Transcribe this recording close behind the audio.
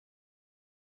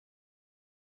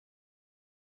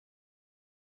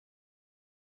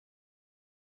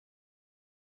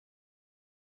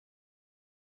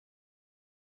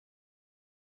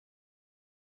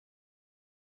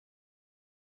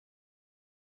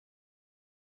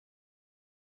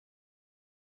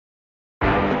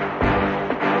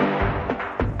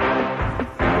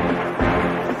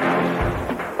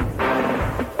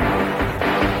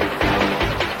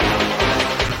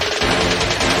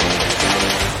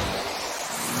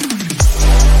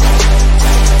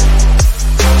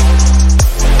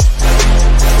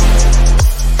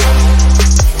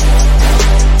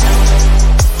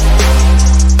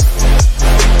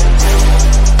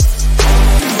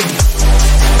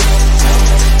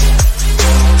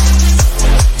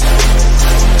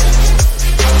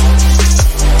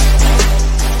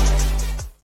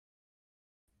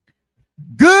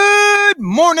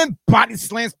morning,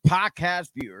 BodySlams podcast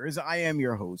viewers. I am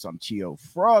your host. I'm Chio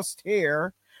Frost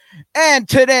here. And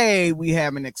today we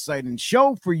have an exciting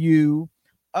show for you.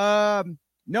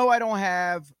 No, I don't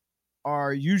have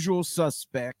our usual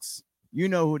suspects. You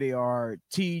know who they are.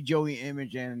 T, Joey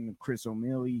Image, and Chris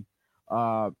O'Malley.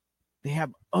 They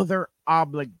have other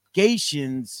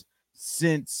obligations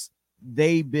since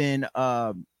they've been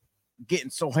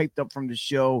getting so hyped up from the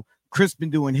show. Chris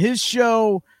been doing his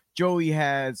show. Joey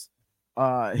has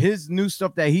his new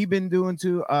stuff that he been doing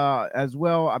too as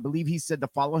well. I believe he said to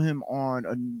follow him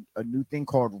on a new thing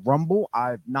called Rumble.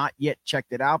 I've not yet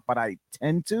checked it out, but I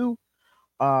tend to.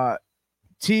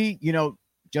 T,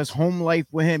 just home life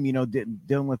with him,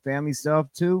 dealing with family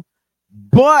stuff too.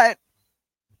 But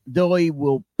they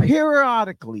will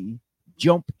periodically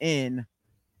jump in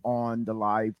on the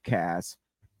live cast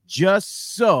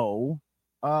just so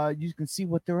you can see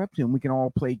what they're up to and we can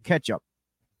all play catch up.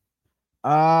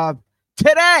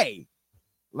 Today,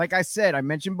 like I said, I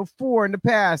mentioned before in the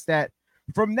past that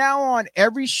from now on,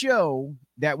 every show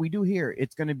that we do here,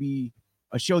 it's going to be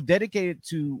a show dedicated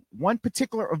to one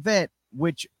particular event,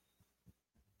 which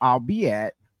I'll be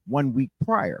at 1 week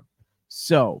prior.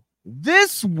 So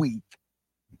this week,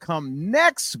 come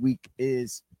next week,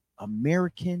 is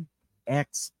American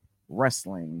X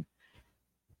Wrestling.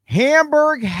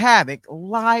 Hamburg Havoc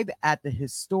live at the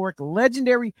historic,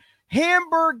 legendary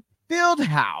Hamburg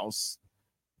Fieldhouse.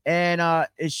 And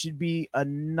it should be a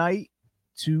night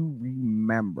to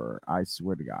remember. I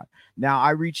swear to God. Now, I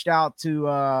reached out to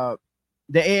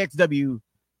the AXW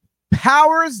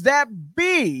powers that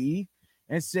be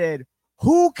and said,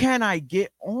 who can I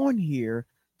get on here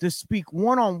to speak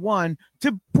one-on-one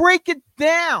to break it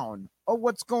down of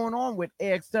what's going on with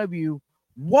AXW?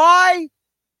 Why?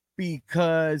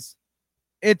 Because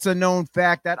it's a known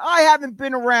fact that I haven't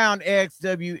been around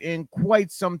AXW in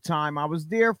quite some time. I was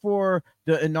there for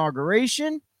the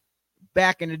inauguration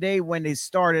back in the day when they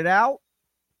started out.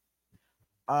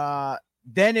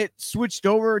 Then it switched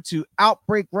over to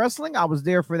Outbreak Wrestling. I was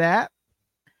there for that.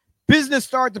 Business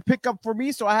started to pick up for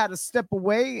me, so I had to step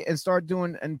away and start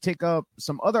doing and take up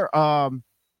some other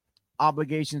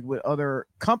obligations with other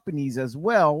companies as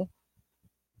well.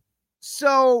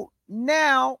 So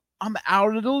now I'm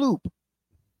out of the loop.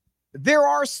 There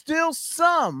are still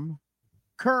some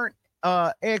current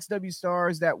AXW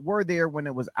stars that were there when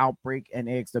it was Outbreak and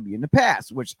AXW in the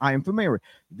past, which I am familiar with.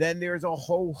 Then there's a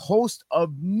whole host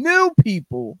of new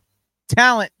people,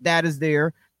 talent that is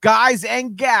there, guys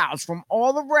and gals from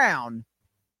all around,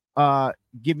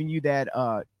 giving you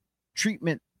that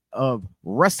treatment of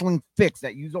wrestling fix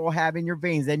that you all have in your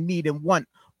veins and need and want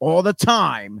all the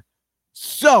time.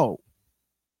 So,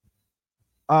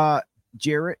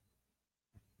 Jarrett,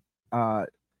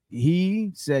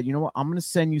 he said, you know what, I'm going to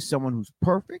send you someone who's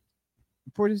perfect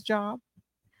for this job.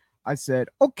 I said,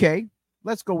 okay,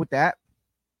 let's go with that.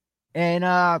 And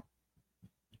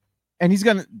he's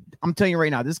going to, I'm telling you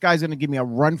right now, this guy's going to give me a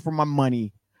run for my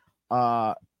money.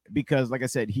 Because like I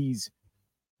said, he's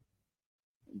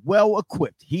well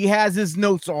equipped. He has his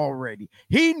notes already.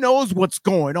 He knows what's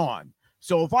going on.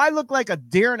 So if I look like a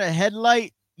deer in a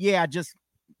headlight, yeah, just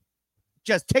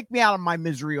take me out of my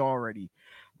misery already.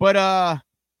 But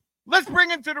let's bring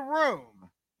him to the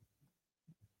room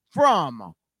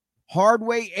from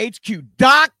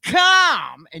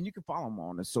hardwayhq.com. And you can follow him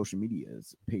on the social media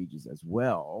pages as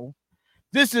well.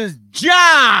 This is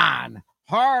John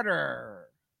Harder.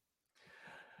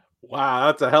 Wow,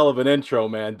 that's a hell of an intro,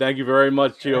 man. Thank you very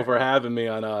much, Gio, for having me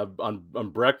on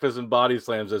Breakfast and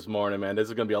BodySlams this morning, man. This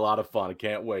is gonna be a lot of fun. I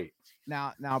can't wait.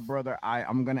 Now, brother,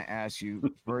 I'm gonna ask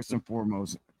you first and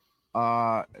foremost.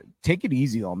 Take it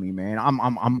easy on me, man.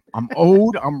 I'm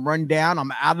old. I'm run down.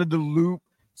 I'm out of the loop.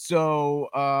 So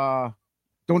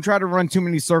don't try to run too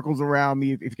many circles around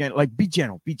me. If you can, like, be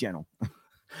gentle.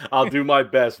 I'll do my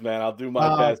best, man. I'll do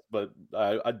my best, but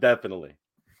I definitely.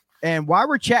 And while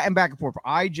we're chatting back and forth,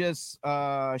 I just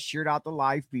shared out the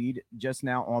live feed just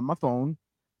now on my phone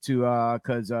to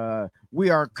because we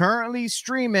are currently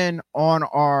streaming on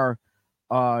our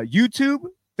YouTube,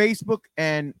 Facebook,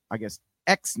 and I guess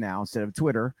X now instead of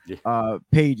Twitter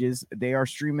pages. They are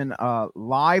streaming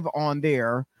live on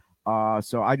there.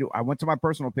 So I went to my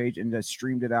personal page and just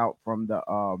streamed it out from the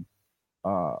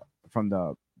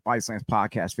BodySlams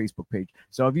podcast Facebook page.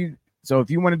 So if you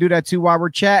want to do that too while we're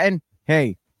chatting,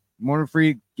 hey, more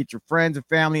free, get your friends and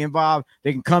family involved.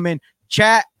 They can come in,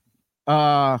 chat,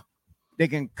 they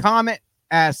can comment,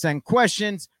 send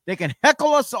questions, they can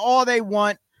heckle us all they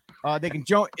want. They can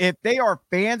join if they are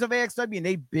fans of AXW and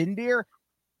they've been there.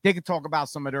 They can talk about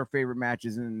some of their favorite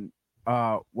matches and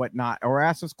whatnot, or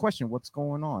ask us questions. What's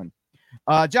going on?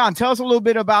 John, tell us a little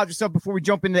bit about yourself before we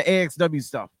jump into AXW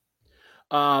stuff.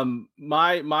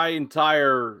 My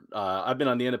entire I've been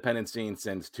on the independent scene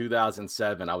since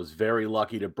 2007. I was very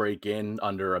lucky to break in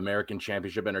under American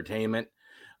Championship Entertainment,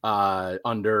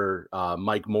 under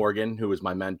Mike Morgan, who was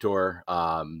my mentor.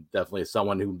 Definitely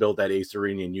someone who built that Ace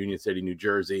Arena in Union City, New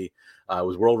Jersey.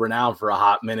 Was world renowned for a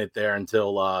hot minute there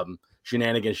until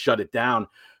shenanigans shut it down.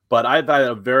 But I've had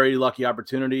a very lucky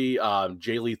opportunity.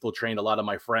 Jay Lethal trained a lot of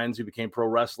my friends who became pro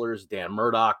wrestlers. Dan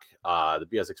Murdoch, the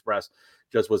BS Express,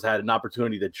 had an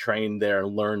opportunity to train there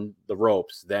and learn the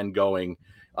ropes. Then going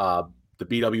the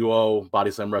BWO,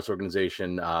 Body Slam Wrestling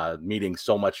Organization, meeting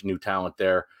so much new talent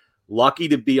there. Lucky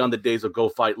to be on the days of Go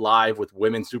Fight Live with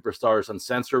Women Superstars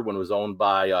Uncensored when it was owned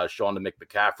by Sean and Mick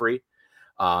McCaffrey.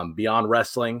 Beyond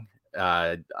Wrestling.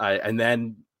 And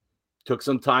then took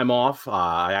some time off.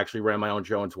 I actually ran my own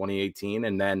show in 2018.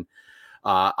 And then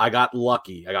I got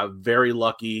lucky. I got very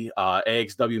lucky.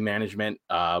 AXW management,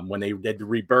 when they did the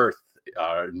rebirth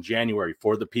in January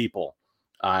for the people,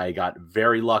 I got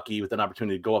very lucky with an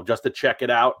opportunity to go up just to check it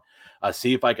out,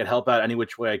 see if I could help out any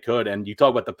which way I could. And you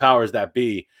talk about the powers that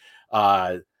be.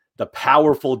 The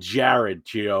powerful Jared,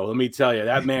 Gio. Let me tell you,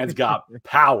 that man's got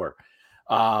power.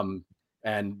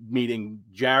 And meeting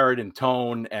Jared and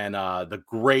Tone and the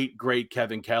great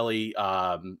Kevin Kelly,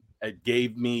 it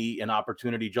gave me an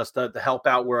opportunity just to help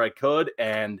out where I could.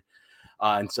 And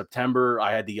in September,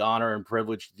 I had the honor and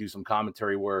privilege to do some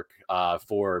commentary work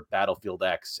for Battlefield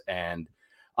X. And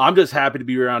I'm just happy to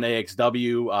be around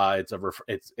AXW.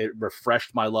 It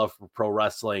refreshed my love for pro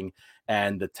wrestling,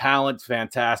 and the talent's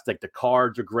fantastic. The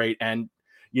cards are great. And,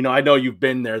 you know, I know you've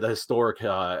been there, the historic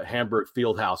Hamburg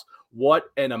Fieldhouse. When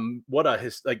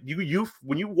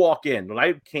you walk in, when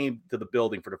I came to the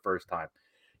building for the first time,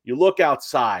 you look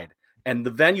outside and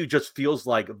the venue just feels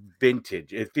like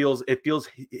vintage. It feels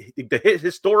the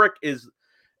historic is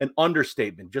an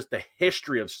understatement. Just the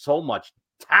history of so much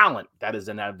talent that is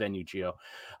in that venue, Gio.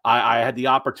 I had the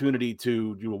opportunity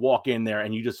to walk in there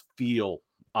and you just feel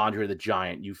Andre the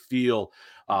Giant. You feel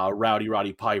Rowdy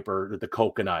Roddy Piper, the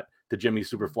Coconut, the Jimmy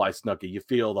Superfly Snooki. You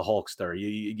feel the Hulkster.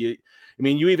 You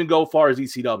even go far as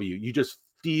ECW. You just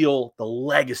feel the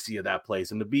legacy of that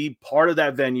place. And to be part of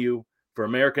that venue for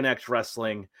American X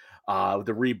Wrestling, with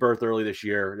the rebirth early this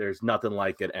year, there's nothing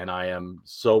like it. And I am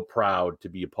so proud to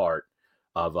be a part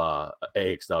of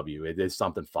AXW. It is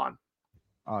something fun.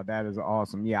 Oh, that is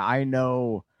awesome. Yeah, I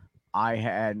know I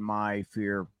had my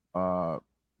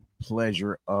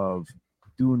pleasure of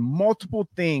doing multiple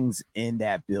things in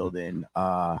that building.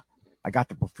 I got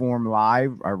to perform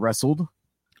live. I wrestled.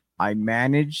 I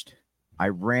managed. I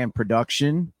ran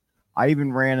production. I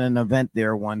even ran an event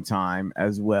there one time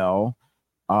as well.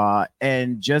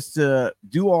 And just to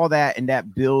do all that in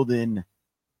that building,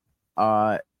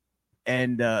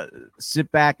 and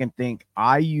sit back and think,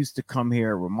 I used to come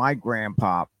here with my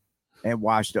grandpa and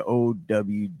watch the old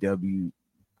WW,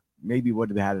 maybe what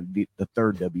had the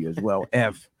third W as well,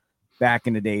 F, back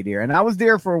in the day there. And I was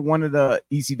there for one of the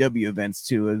ECW events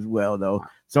too as well, though.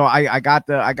 So I got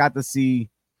to see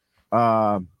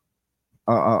a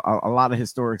lot of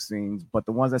historic things, but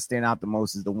the ones that stand out the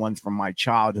most is the ones from my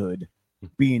childhood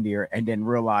being there and then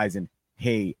realizing,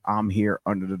 hey, I'm here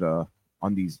on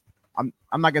these.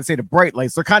 I'm not gonna say the bright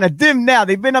lights. They're kind of dim now.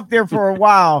 They've been up there for a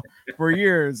while, for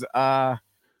years.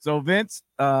 So Vince,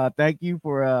 thank you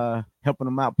for helping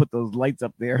them out, put those lights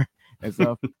up there and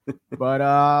stuff.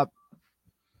 But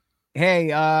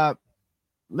hey,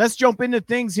 let's jump into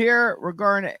things here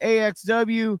regarding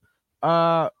AXW.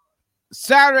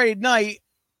 Saturday night,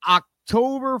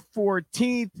 October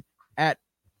 14th at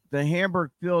the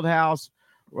Hamburg Fieldhouse.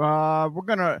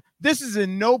 This is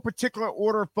in no particular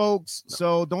order, folks.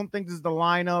 So don't think this is the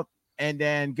lineup and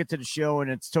then get to the show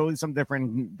and it's totally something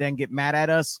different. Then get mad at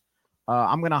us.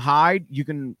 I'm gonna hide. You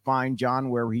can find John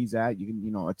where he's at. You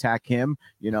can, attack him.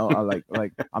 Like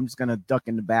I'm just gonna duck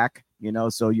in the back.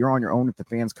 So you're on your own if the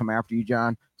fans come after you,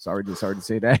 John. Sorry to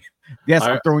say that. Yes,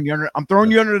 I'm throwing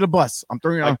you under the bus. I'm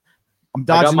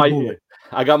dodging the bullet.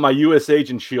 I got my U.S.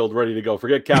 agent shield ready to go.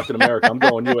 Forget Captain America. I'm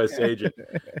going U.S. agent.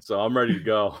 So I'm ready to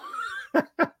go.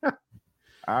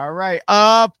 All right.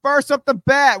 First up the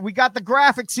bat, we got the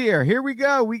graphics here. Here we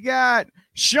go. We got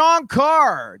Sean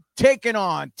Carr taking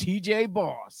on TJ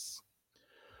Boss.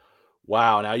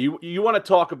 Wow. Now you want to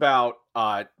talk about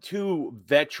two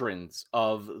veterans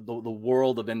of the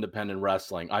world of independent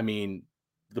wrestling. I mean,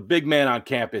 the big man on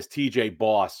campus, TJ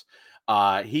Boss.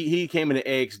 He came into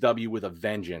AXW with a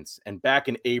vengeance, and back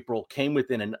in April came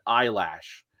within an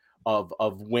eyelash of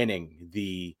winning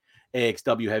the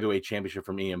AXW Heavyweight Championship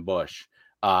from Ian Bush.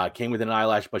 came with an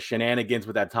eyelash, but shenanigans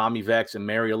with that Tommy Vex and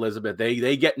Mary Elizabeth,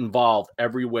 they get involved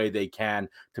every way they can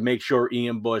to make sure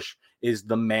Ian Bush is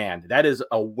the man. That is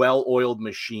a well-oiled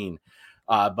machine.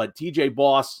 But TJ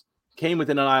Boss came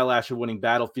within an eyelash of winning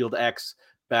Battlefield X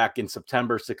back in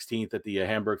September 16th at the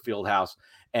Hamburg Fieldhouse.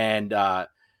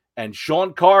 And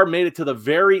Sean Carr made it to the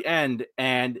very end.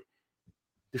 And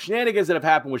the shenanigans that have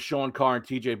happened with Sean Carr and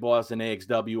TJ Boss and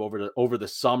AXW over the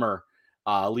summer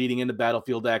leading into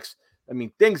Battlefield X, I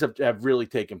mean, things have really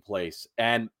taken place.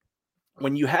 And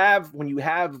when you have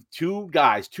two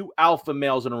guys, two alpha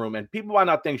males in a room, and people might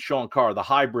not think Sean Carr, the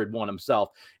hybrid one himself,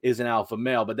 is an alpha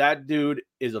male, but that dude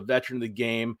is a veteran of the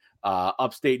game,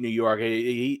 upstate New York.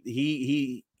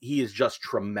 He is just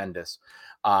tremendous.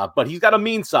 But he's got a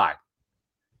mean side.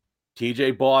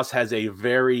 TJ Boss has a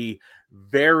very,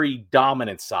 very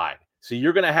dominant side. So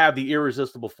you're going to have the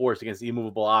irresistible force against the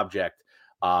immovable object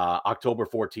October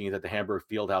 14th at the Hamburg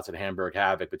Fieldhouse at Hamburg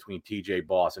Havoc between TJ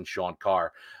Boss and Sean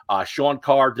Carr. Sean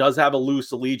Carr does have a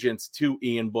loose allegiance to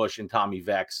Ian Bush and Tommy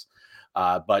Vex,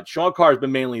 but Sean Carr has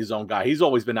been mainly his own guy. He's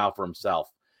always been out for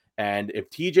himself. And if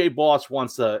TJ Boss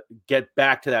wants to get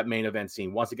back to that main event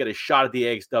scene, wants to get a shot at the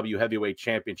AXW Heavyweight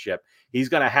Championship, he's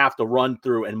going to have to run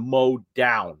through and mow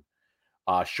down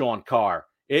Sean Carr.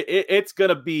 It's going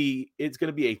to be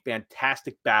a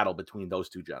fantastic battle between those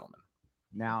two gentlemen.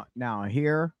 Now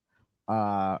here,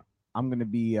 I'm going to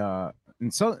be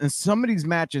in some of these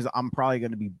matches, I'm probably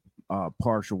going to be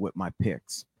partial with my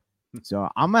picks. So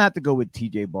I'm gonna have to go with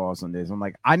TJ Boss on this. I'm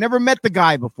like, I never met the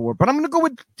guy before, but I'm gonna go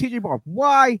with TJ Boss.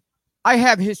 Why? I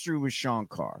have history with Sean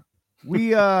Carr. We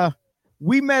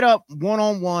met up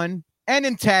one-on-one and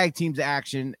in tag teams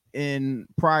action in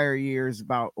prior years,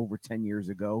 about over 10 years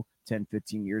ago, 10,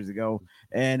 15 years ago.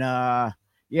 And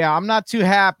yeah, I'm not too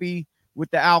happy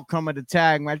with the outcome of the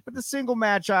tag match, but the single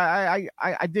match, I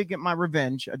did get my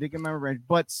revenge.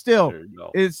 But still,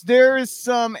 there is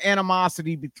some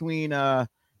animosity between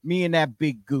me and that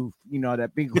big goof,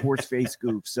 that big horse face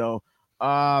goof. So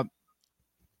yeah.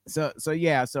 So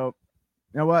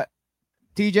you know what,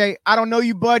 TJ, I don't know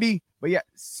you, buddy, but yeah,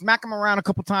 smack him around a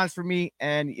couple times for me,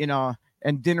 and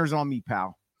and dinner's on me,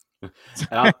 pal.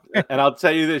 and I'll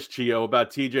tell you this, Chio,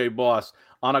 about TJ Boss.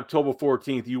 On October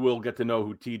 14th, you will get to know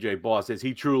who TJ Boss is.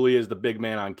 He truly is the big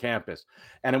man on campus.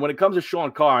 And when it comes to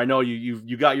Sean Carr, I know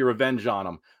you got your revenge on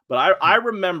him. But I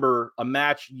remember a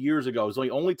match years ago. It was the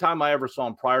only time I ever saw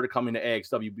him prior to coming to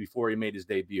AXW before he made his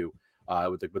debut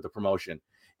with the promotion.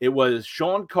 It was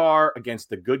Sean Carr against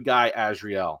the good guy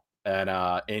Azrael and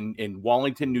in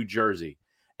Wallington, New Jersey.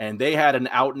 And they had an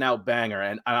out-and-out banger.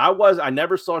 And I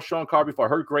never saw Sean Carr before. I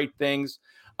heard great things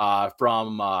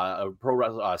from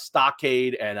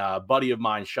Stockade and a buddy of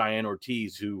mine, Cheyenne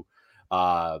Ortiz, who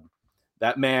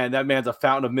that man's a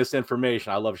fountain of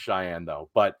misinformation. I love Cheyenne,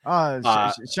 though. But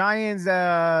Cheyenne's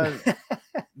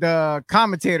the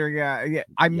commentator. Yeah.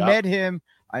 I met him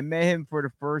for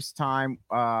the first time.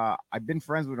 I've been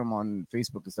friends with him on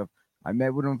Facebook and stuff. I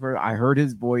met with him I heard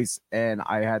his voice, and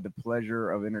I had the pleasure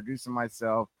of introducing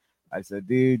myself. I said,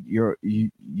 dude,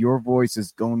 your voice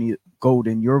is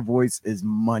golden. Your voice is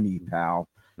money, pal.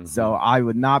 Mm-hmm. So I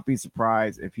would not be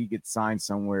surprised if he gets signed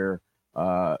somewhere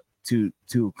to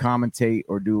commentate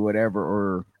or do whatever,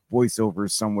 or voiceover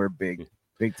somewhere big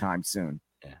time soon.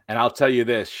 Yeah. And I'll tell you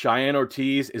this, Cheyenne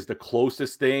Ortiz is the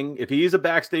closest thing. If he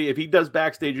does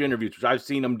backstage interviews, which I've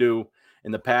seen him do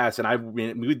in the past, and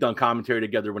we've done commentary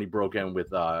together when he broke in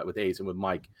with Ace and with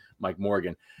Mike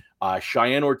Morgan.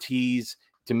 Cheyenne Ortiz,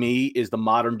 to me, is the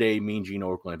modern day Mean Gene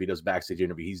Okerlund. If he does backstage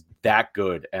interview, he's that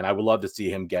good, and I would love to see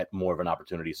him get more of an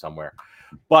opportunity somewhere.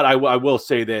 But I will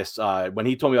say this: when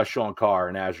he told me about Sean Carr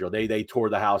and Azrael, they tore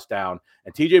the house down,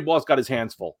 and TJ Boss got his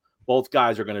hands full. Both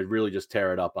guys are going to really just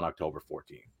tear it up on October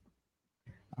 14th.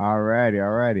 All righty.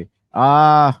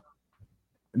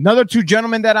 Another two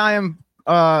gentlemen that I am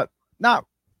not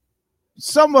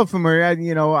somewhat familiar.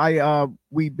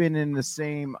 We've been in the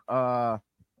same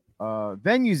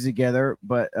venues together,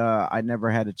 but I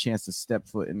never had a chance to step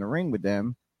foot in the ring with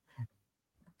them.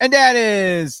 And that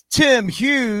is Tim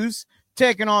Hughes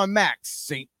taking on Max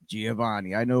St.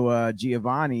 Giovanni. I know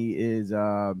Giovanni is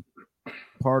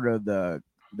part of the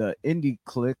indie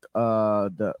clique.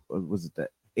 Was it the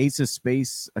Ace of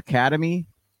Space Academy?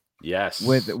 Yes.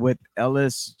 With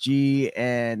LSG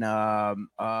and man,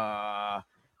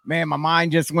 my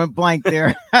mind just went blank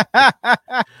there.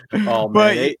 Oh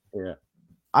man, yeah.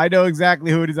 I know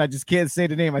exactly who it is. I just can't say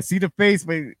the name. I see the face,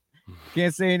 but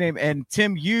can't say the name. And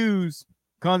Tim Hughes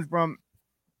comes from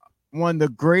one of the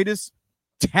greatest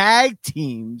tag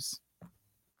teams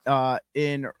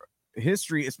in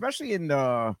history, especially in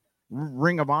the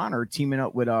Ring of Honor teaming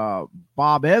up with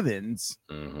Bob Evans.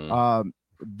 Mm-hmm.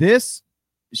 This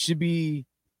should be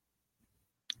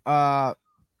a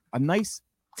nice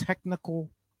technical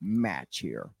match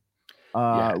here.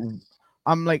 Yes.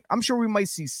 I'm sure we might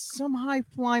see some high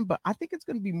flying, but I think it's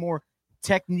going to be more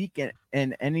technique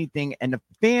and anything, and the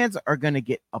fans are going to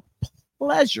get a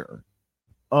pleasure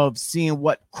of seeing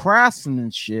what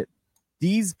craftsmanship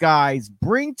these guys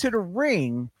bring to the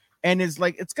ring, and it's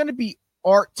going to be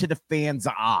art to the fans'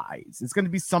 eyes. It's going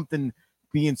to be something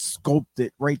being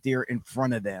sculpted right there in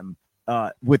front of them.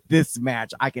 With this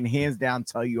match, I can hands down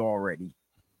tell you already.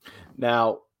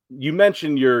 Now, you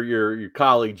mentioned your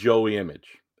colleague Joey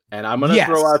Image, and I'm going to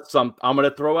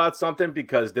throw out something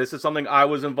because this is something I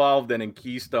was involved in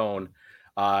Keystone,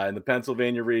 in the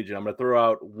Pennsylvania region. I'm going to throw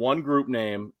out one group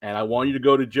name, and I want you to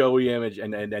go to Joey Image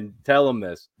and tell him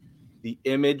this: the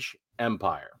Image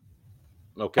Empire.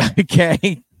 Okay.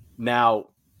 Okay. Now,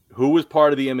 who was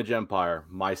part of the Image Empire?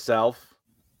 Myself,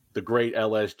 the great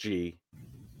LSG,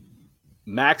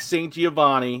 Max St.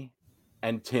 Giovanni,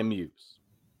 and Tim Hughes.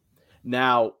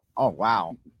 Now, oh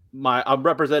wow, I'm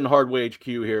representing Hardway HQ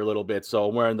here a little bit, so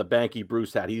I'm wearing the Banky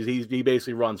Bruce hat. He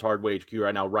basically runs Hardway HQ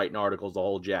right now, writing articles, the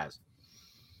whole jazz.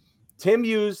 Tim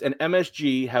Hughes and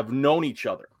MSG have known each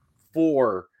other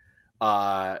for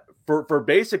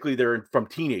basically they're from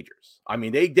teenagers. I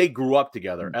mean, they grew up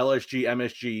together. LSG,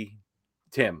 MSG,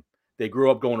 Tim. They grew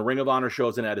up going to Ring of Honor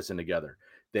shows in Edison together.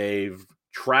 They've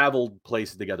traveled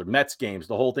places together, Mets games,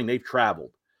 the whole thing. They've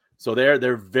traveled, so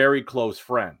they're very close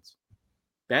friends.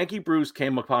 Banky Bruce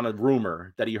came upon a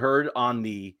rumor that he heard on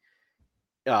the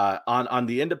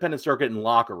independent circuit in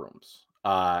locker rooms.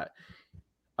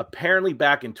 Apparently,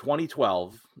 back in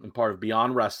 2012, in part of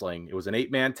Beyond Wrestling, it was an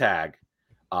 8-man tag.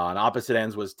 On opposite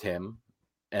ends was Tim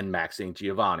and Max St.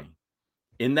 Giovanni.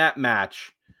 In that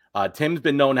match, Tim's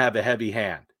been known to have a heavy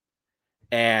hand,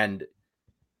 and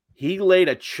he laid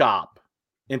a chop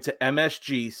into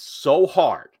MSG so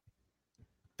hard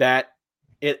that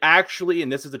it actually,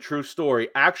 and this is a true story,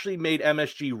 actually made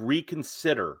MSG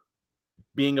reconsider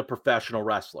being a professional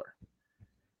wrestler.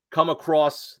 Come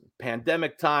across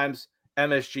pandemic times,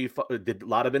 MSG did a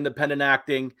lot of independent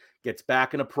acting, gets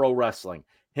back into pro wrestling.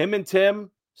 Him and Tim,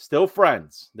 still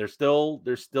friends. They're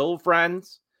still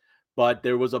friends, but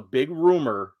there was a big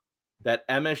rumor that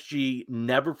MSG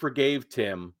never forgave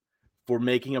Tim for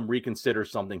making him reconsider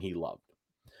something he loved.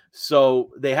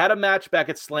 So they had a match back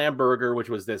at Slamburger, which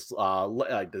was this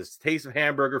Taste of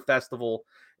Hamburger festival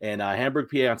in Hamburg,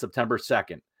 PA on September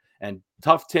 2nd. And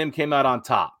Tough Tim came out on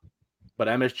top, but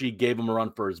MSG gave him a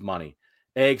run for his money.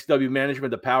 AXW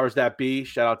management, the powers that be,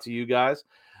 shout out to you guys.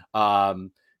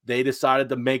 They decided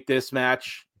to make this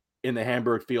match in the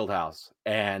Hamburg Fieldhouse.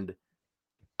 And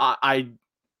I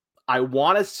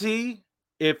want to see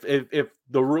if the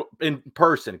in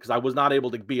person, because I was not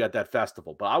able to be at that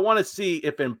festival, but I want to see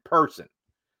if in person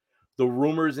the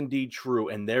rumor is indeed true,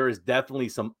 and there is definitely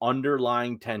some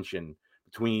underlying tension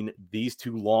between these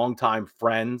two longtime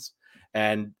friends.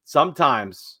 And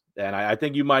sometimes, and I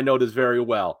think you might know this very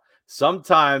well,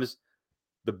 sometimes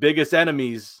the biggest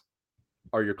enemies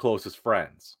are your closest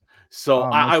friends. So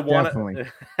I want to.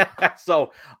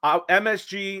 So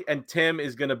MSG and Tim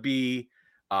is going to be.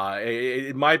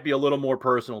 It might be a little more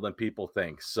personal than people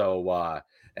think. So,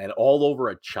 and all over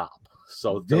a chop.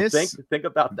 So think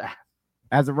about that.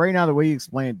 As of right now, the way you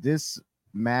explained this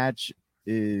match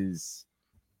was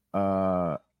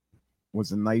a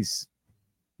nice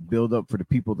build up for the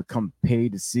people to come pay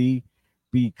to see,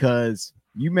 because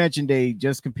you mentioned they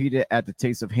just competed at the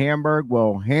Taste of Hamburg.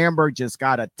 Well, Hamburg just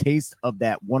got a taste of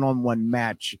that one-on-one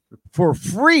match for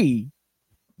free.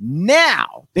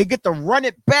 Now they get to run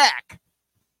it back.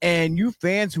 And you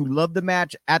fans who love the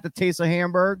match at the Taste of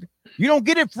Hamburg, you don't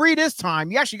get it free this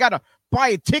time. You actually got to buy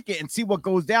a ticket and see what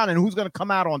goes down and who's going to come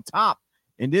out on top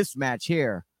in this match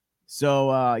here.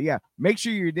 So, make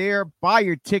sure you're there. Buy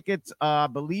your tickets. I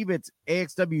believe it's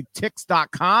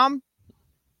AXWTix.com.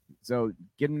 So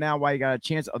get them now while you got a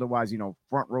chance. Otherwise,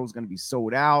 front row is going to be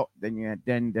sold out. Then you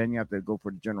have to go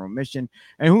for the general admission.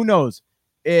 And who knows,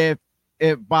 if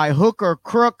by hook or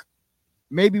crook,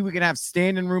 maybe we can have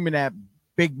standing room in that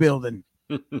big building.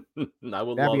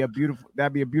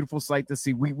 That'd be a beautiful sight to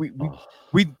see. We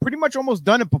pretty much almost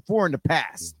done it before in the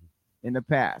past.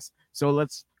 So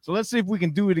let's see if we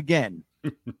can do it again.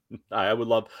 I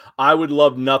would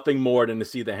love nothing more than to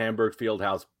see the Hamburg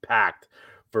Fieldhouse packed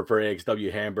for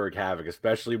AXW Hamburg Havoc,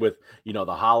 especially with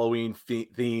the Halloween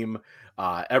theme,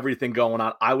 everything going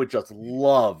on. I would just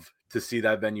love to see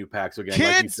that venue packed. So again,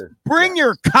 kids, bring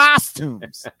your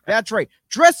costumes. That's right.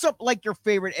 Dress up like your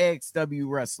favorite AXW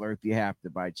wrestler if you have to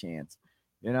by chance.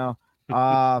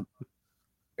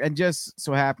 and just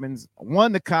so happens one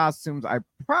of the costumes I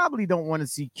probably don't want to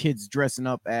see kids dressing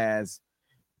up as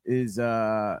is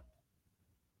those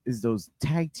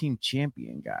tag team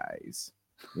champion guys.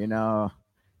 You know,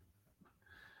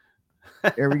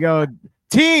 here we go,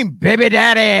 Team Baby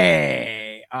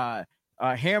Daddy.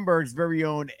 Hamburg's very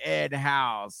own Ed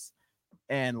House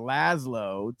and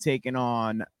Laszlo taking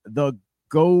on the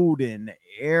Golden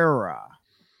Era.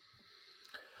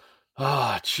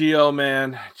 Chio,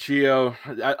 man, Chio.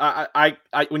 I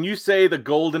when you say the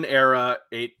Golden Era,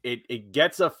 it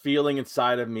gets a feeling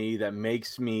inside of me that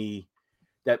makes me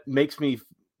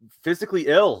physically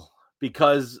ill,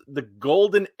 because the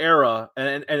Golden Era,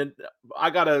 and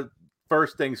I gotta,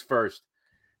 first things first,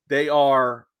 they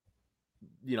are,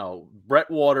 Brett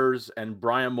Waters and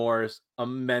Brian Morris,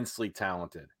 immensely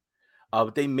talented.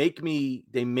 But they make me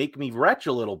retch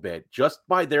a little bit just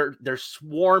by their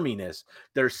swarminess,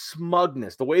 their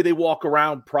smugness, the way they walk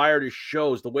around prior to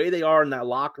shows, the way they are in that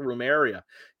locker room area.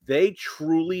 They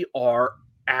truly are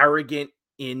arrogant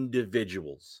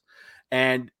individuals.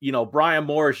 And Brian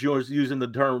Morris using the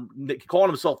term, calling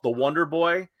himself the Wonder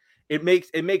Boy, it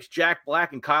makes Jack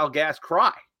Black and Kyle Gass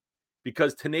cry,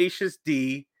 because Tenacious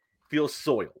D feels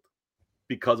soiled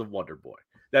because of Wonder Boy.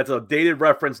 That's a dated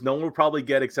reference no one will probably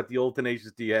get except the old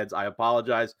Tenacious D heads. I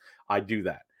apologize. I do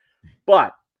that.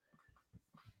 But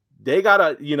they got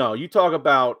to, you talk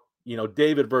about,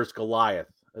 David versus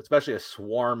Goliath, especially a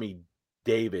swarmy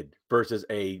David versus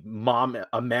a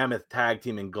mammoth tag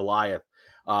team in Goliath.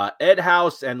 Ed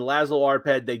House and Laszlo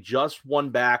Arpad, they just won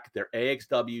back their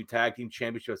AXW tag team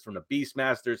championships from the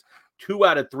Beastmasters. 2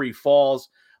 out of 3 falls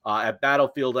at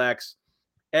Battlefield X.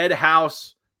 Ed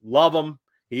House, love him.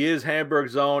 He is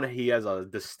Hamburg's own. He has a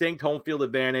distinct home field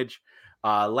advantage.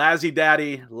 Lazzy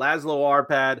Daddy, Laszlo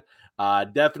Arpad,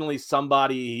 definitely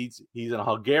somebody. He's a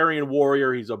Hungarian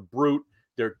warrior. He's a brute.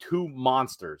 They're 2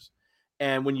 monsters.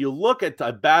 And when you look at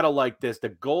a battle like this, the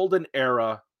Golden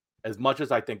Era, as much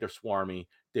as I think they're swarmy,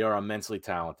 they are immensely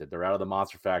talented. They're out of the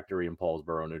Monster Factory in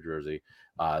Paulsboro, New Jersey.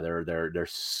 They're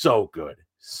so good,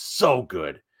 so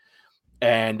good.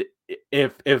 And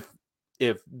if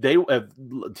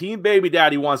Team Baby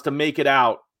Daddy wants to make it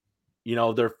out,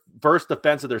 their first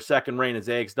defense of their second reign as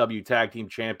AXW tag team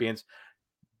champions,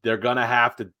 they're gonna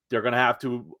have to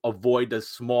avoid the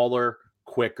smaller,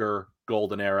 quicker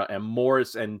Golden Era. And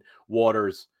Morris and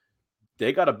Waters,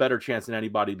 they got a better chance than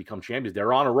anybody to become champions.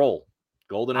 They're on a roll.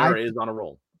 Golden Era is on a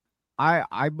roll.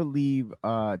 I believe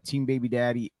Team Baby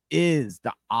Daddy is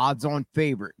the odds-on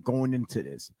favorite going into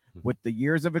this. With the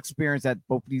years of experience that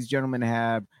both of these gentlemen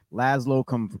have, Laszlo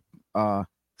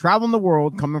traveling the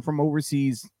world, coming from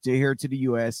overseas to here to the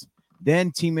U.S.,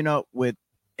 then teaming up with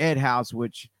Ed House,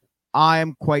 which I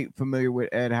am quite familiar with.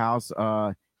 Ed House.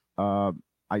 I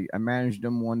managed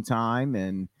him one time,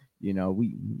 and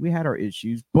we had our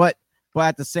issues, but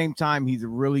at the same time, he's a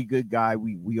really good guy.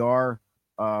 We are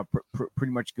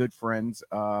pretty much good friends.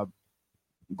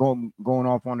 Going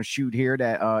off on a shoot here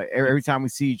that every time we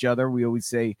see each other, we always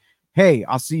say, "Hey,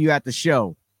 I'll see you at the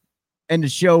show." And the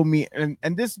show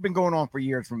and this has been going on for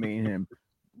years for me and him.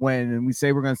 When we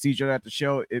say we're going to see each other at the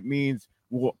show, it means,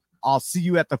 well, I'll see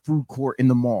you at the food court in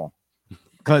the mall.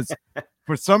 Because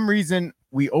for some reason,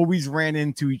 we always ran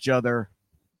into each other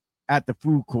at the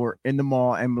food court in the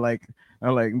mall, and be like,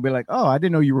 "Oh, I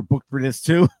didn't know you were booked for this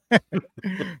too."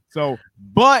 So,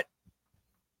 but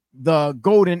the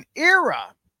Golden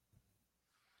Era,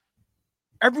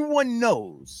 everyone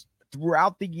knows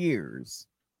throughout the years,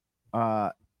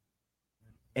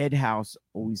 Ed House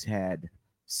always had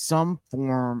some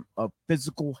form of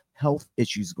physical health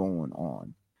issues going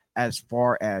on, as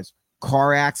far as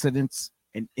car accidents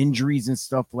and injuries and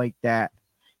stuff like that.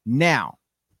 Now,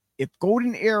 if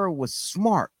Golden Era was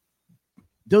smart,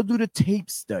 they'll do the tape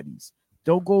studies.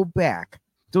 They'll go back.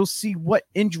 They'll see what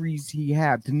injuries he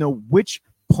had to know which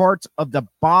parts of the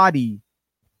body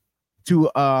to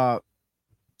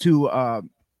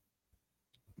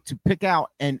pick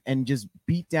out and just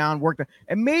beat down,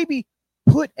 and maybe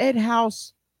put Ed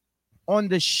House on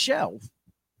the shelf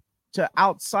to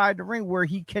outside the ring where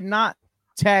he cannot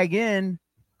tag in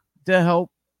to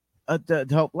help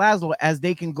Laszlo, as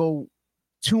they can go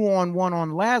 2-on-1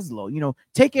 on Laszlo.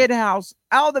 Take Ed House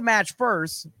out of the match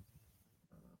first,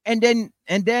 and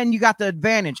then you got the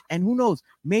advantage. And who knows,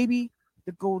 maybe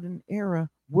the Golden Era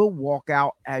will walk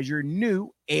out as your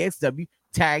new AXW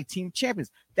tag team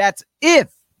champions. That's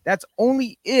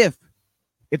only if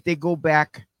they go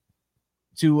back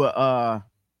to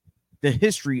the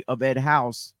history of Ed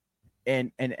House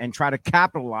and try to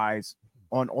capitalize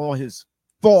on all his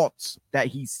faults that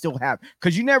he still have.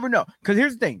 Because you never know. Because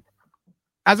here's the thing.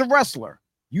 As a wrestler,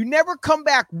 You never come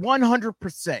back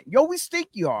 100%. You always think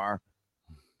you are,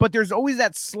 but there's always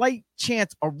that slight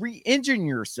chance of re-injuring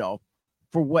yourself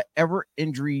for whatever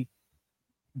injury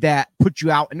that put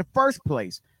you out in the first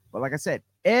place. But like I said,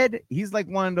 Ed, he's like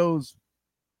one of those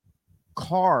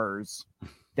cars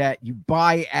that you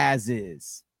buy as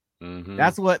is. Mm-hmm.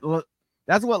 That's what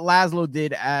Laszlo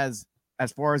did as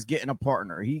far as getting a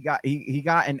partner. He got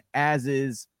an as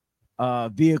is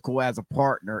vehicle as a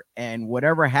partner, and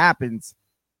whatever happens.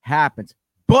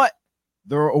 But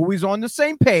they're always on the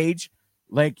same page.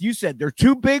 Like you said, they're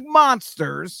two big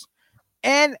monsters,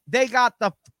 and they got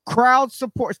the crowd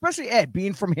support, especially Ed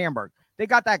being from Hamburg. They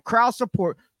got that crowd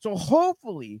support. So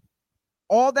hopefully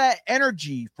all that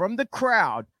energy from the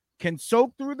crowd can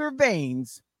soak through their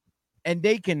veins and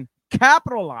they can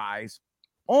capitalize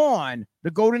on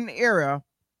the golden era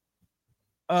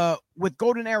with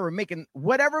golden era, making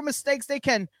whatever mistakes they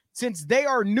can, since they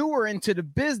are newer into the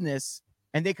business,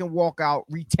 and they can walk out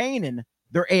retaining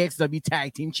their AXW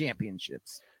tag team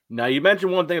championships. Now, you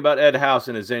mentioned one thing about Ed House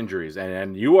and his injuries,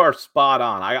 and you are spot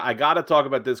on. I got to talk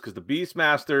about this because the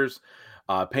Beastmasters,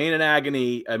 Pain and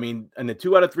Agony, I mean, in the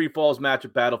 2 out of 3 falls match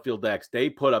at Battlefield X, they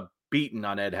put a beating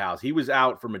on Ed House. He was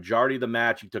out for majority of the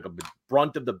match. He took a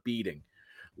brunt of the beating.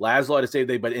 Laszlo had to save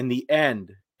the day, but in the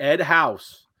end, Ed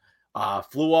House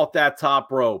flew off that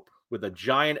top rope with a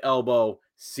giant elbow,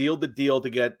 sealed the deal to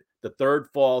get the third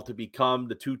fall to become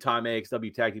the 2-time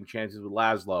AXW Tag Team Champions with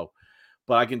Laszlo.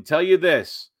 But I can tell you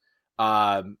this,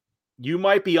 you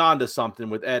might be onto something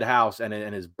with Ed House and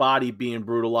his body being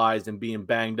brutalized and being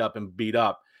banged up and beat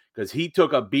up, because he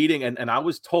took a beating, and I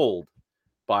was told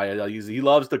by he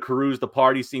loves to cruise the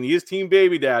party scene. He is Team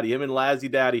Baby Daddy, him and Lazzy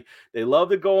Daddy. They love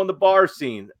to go on the bar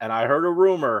scene, and I heard a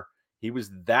rumor he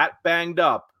was that banged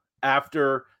up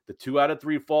after the 2 out of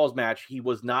 3 falls match. He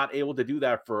was not able to do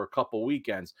that for a couple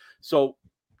weekends. So,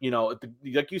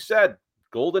 like you said,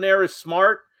 Golden Era is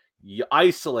smart. You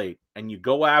isolate and you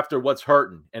go after what's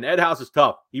hurting. And Ed House is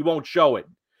tough. He won't show it.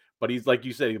 But he's, like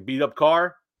you said, a beat-up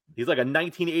car. He's like a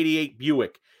 1988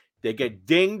 Buick. They get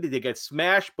dinged, they get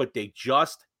smashed, but they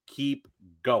just keep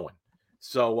going.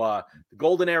 So the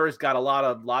Golden Era's got a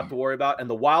lot to worry about. And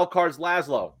the wild card's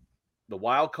Laszlo. The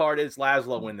wild card is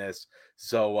Laszlo in this.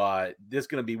 So this is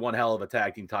going to be one hell of a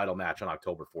tag team title match on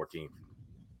October 14th.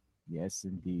 Yes,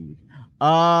 indeed.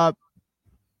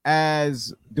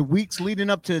 As the weeks leading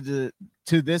up to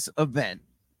this event,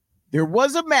 there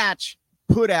was a match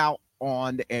put out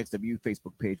on the AXW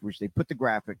Facebook page, which they put the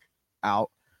graphic out,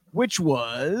 which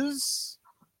was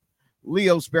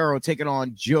Leo Sparrow taking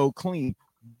on Joe Clean.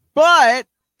 But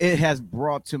it has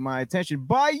brought to my attention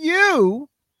by you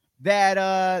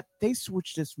that they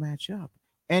switched this match up,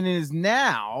 and it is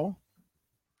now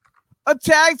a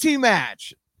tag team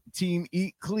match. Team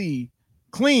Eat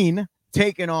Clean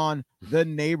taking on the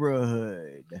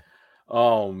Neighborhood.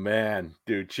 Oh man,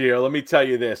 dude, Cheer, let me tell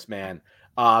you this, man.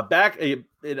 I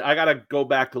gotta go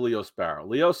back to Leo Sparrow.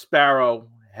 Leo Sparrow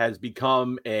has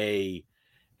become a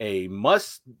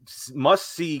must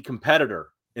see competitor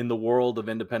in the world of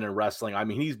independent wrestling. I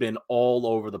mean, he's been all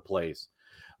over the place.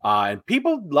 And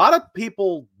a lot of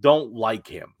people don't like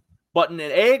him, but in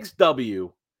an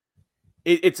AXW,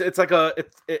 it's like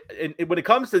when it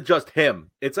comes to just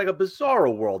him, it's like a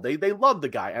bizarro world. They love the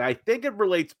guy, and I think it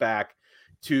relates back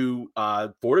to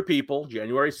For the People,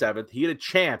 January 7th. He had a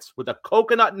chance with a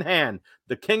coconut in hand,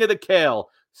 the king of the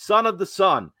kale, son of the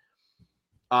sun,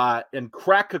 and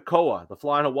crack Kakoa, the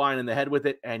flying Hawaiian, in the head with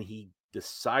it, and he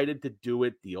decided to do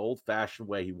it the old-fashioned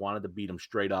way. He wanted to beat him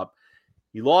straight up.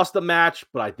 He lost the match,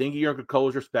 but I think he earned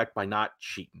Kakoa's respect by not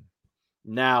cheating.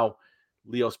 Now,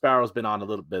 Leo Sparrow's been on a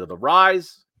little bit of the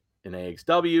rise in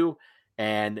AXW,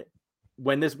 and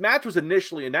when this match was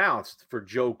initially announced for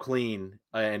Joe Clean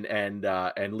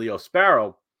and Leo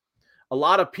Sparrow, a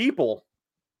lot of people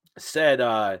said,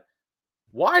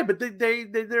 "Why? But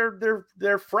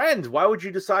they're friends. Why would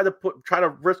you decide to try to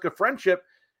risk a friendship?"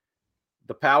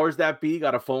 The powers that be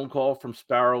got a phone call from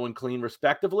Sparrow and Clean,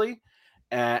 respectively,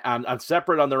 and on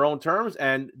separate on their own terms,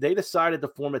 and they decided to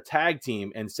form a tag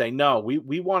team and say, no,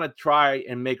 we want to try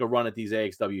and make a run at these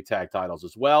AXW tag titles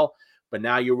as well, but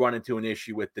now you run into an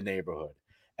issue with the Neighborhood.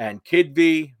 And Kid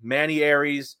V, Manny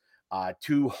Aries,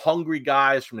 two hungry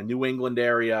guys from the New England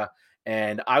area,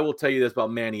 and I will tell you this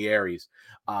about Manny Aries.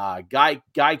 Guy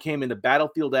came into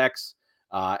Battlefield X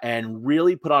and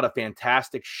really put on a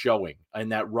fantastic showing in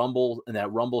that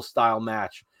Rumble style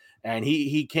match. And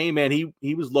he came in,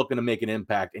 he was looking to make an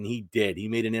impact, and he did. He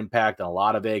made an impact on a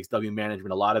lot of AXW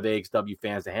management, a lot of AXW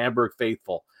fans, the Hamburg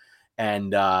faithful. And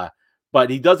but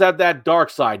he does have that dark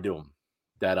side to him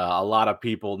that a lot of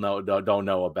people don't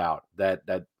know about.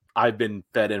 That I've been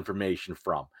fed information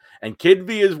from. And Kid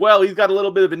V as well, he's got a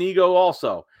little bit of an ego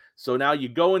also. So now you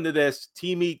go into this,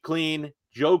 team eat clean.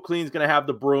 Joe Clean's going to have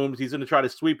the brooms. He's going to try to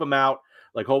sweep them out.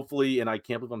 Like, hopefully, and I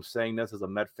can't believe I'm saying this as a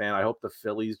Met fan, I hope the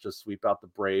Phillies just sweep out the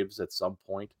Braves at some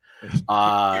point. It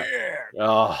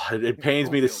pains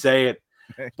me to say it.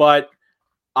 But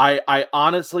I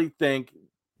honestly think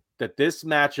that this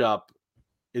matchup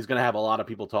is going to have a lot of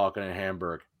people talking in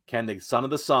Hamburg. Can the son of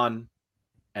the sun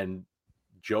and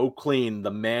Joe Clean,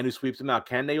 the man who sweeps them out,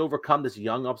 can they overcome this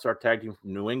young upstart tag team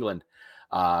from New England?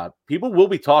 People will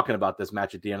be talking about this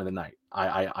match at the end of the night.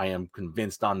 I am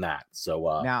convinced on that.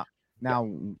 So now,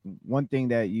 one thing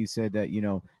that you said that,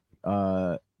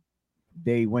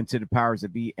 they went to the powers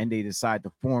that be and they decided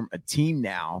to form a team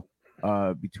now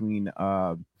between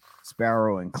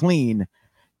Sparrow and Clean.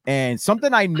 And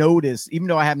something I noticed, even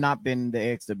though I have not been to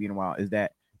AXW in a while, is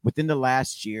that within the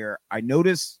last year, I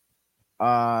noticed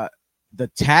the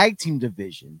tag team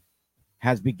division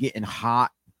has been getting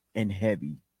hot and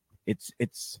heavy.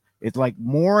 It's like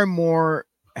more and more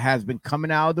has been coming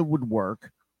out of the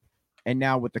woodwork. And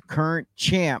now with the current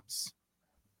champs,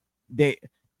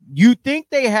 you think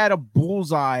they had a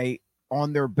bullseye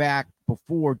on their back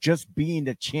before just being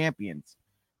the champions.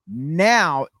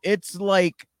 Now it's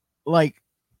like the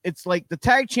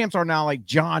tag champs are now like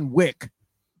John Wick,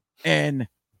 and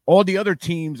all the other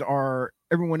teams are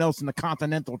everyone else in the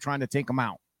Continental trying to take them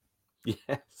out.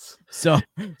 Yes.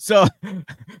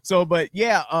 But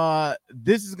yeah,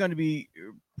 this is going to be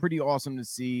pretty awesome to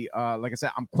see. Like I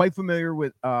said, I'm quite familiar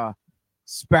with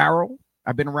Sparrow.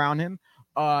 I've been around him.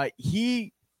 When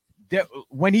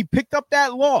he picked up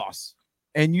that loss,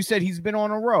 and you said he's been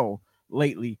on a row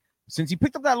lately, since he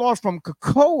picked up that loss from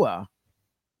Kakoa,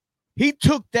 he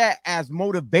took that as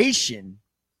motivation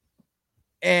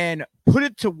and put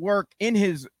it to work in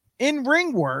his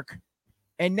in-ring work.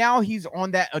 And now he's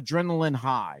on that adrenaline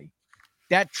high.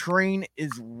 That train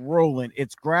is rolling.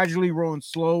 It's gradually rolling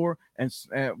slower and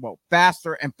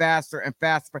faster and faster and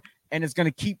faster. And it's going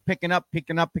to keep picking up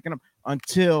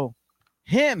until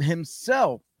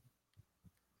himself.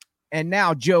 And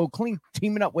now Joe Clean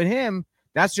teaming up with him.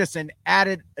 That's just an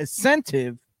added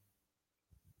incentive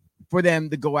for them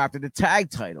to go after the tag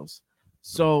titles.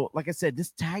 So, like I said,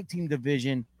 this tag team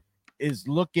division is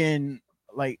looking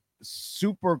like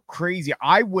super crazy.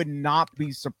 I would not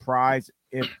be surprised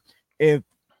if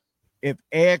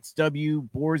AXW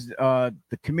boards, the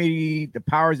committee, the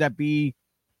powers that be,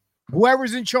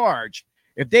 whoever's in charge,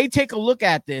 if they take a look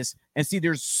at this and see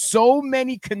there's so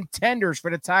many contenders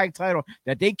for the tag title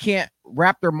that they can't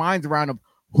wrap their minds around of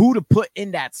who to put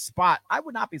in that spot, I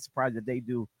would not be surprised if they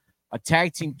do a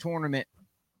tag team tournament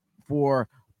for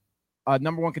a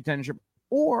number one contendership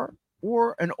or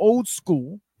an old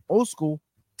school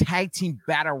tag team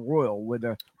battle royal with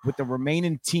the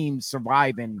remaining teams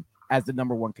surviving as the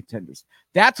number one contenders.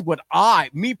 That's what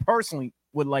me personally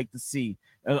would like to see,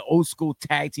 an old school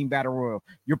tag team battle royal.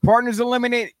 Your partner's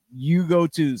eliminated, you go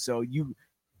too. So you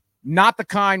not the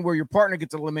kind where your partner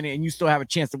gets eliminated and you still have a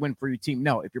chance to win for your team.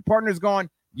 No, if your partner's gone,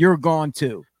 you're gone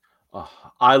too.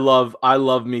 I love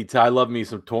me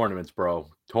some tournaments, bro.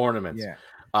 Tournaments.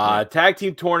 Yeah. Tag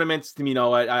team tournaments.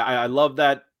 I love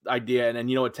that idea. And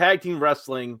a tag team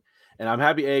wrestling, and I'm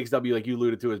happy AXW, like you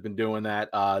alluded to, has been doing that.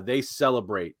 They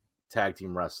celebrate tag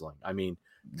team wrestling. I mean,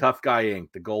 Tough Guy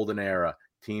Inc., the Golden Era,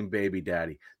 Team Baby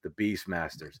Daddy, the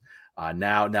Beastmasters,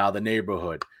 now the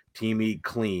Neighborhood, Team Eat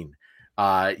Clean.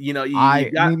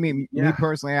 Me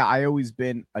personally, I always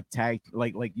been a tag,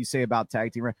 like you say about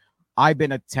tag team. I've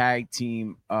been a tag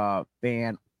team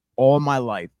fan all my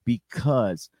life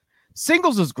because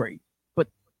singles is great, but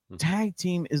tag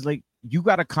team is like you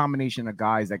got a combination of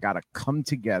guys that got to come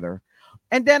together.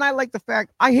 And then I like the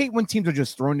fact I hate when teams are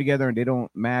just thrown together and they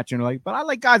don't match but I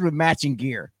like guys with matching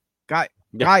gear, guys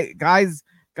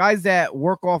that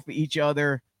work off of each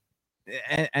other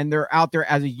and they're out there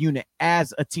as a unit,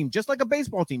 as a team, just like a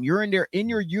baseball team. You're in there in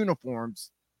your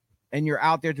uniforms and you're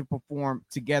out there to perform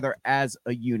together as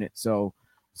a unit. So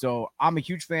I'm a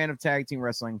huge fan of tag team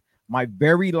wrestling. My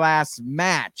very last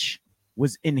match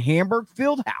was in Hamburg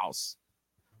Fieldhouse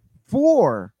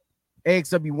for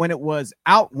AXW when it was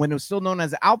still known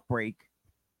as Outbreak.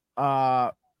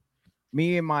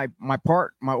 Me and my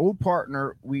old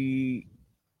partner, we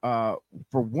for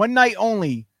one night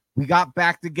only, we got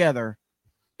back together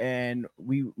and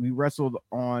we wrestled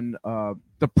on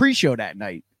the pre-show that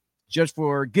night just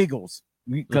for giggles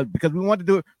because we wanted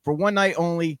to do it for one night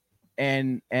only.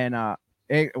 And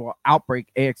Outbreak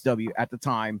AXW at the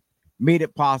time made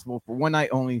it possible for one night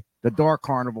only. The Dark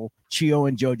Carnival, Chio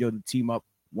and JoJo to team up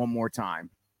one more time.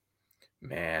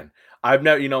 Man, I've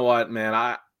never, you know what,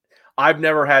 man, I've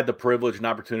never had the privilege and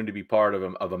opportunity to be part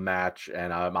of a match,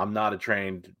 and I'm not a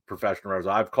trained professional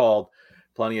wrestler. I've called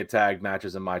plenty of tag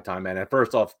matches in my time, and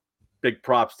first off, big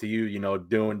props to you,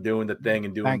 doing the thing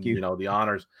and doing, the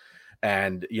honors.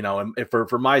 And, and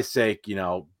for my sake,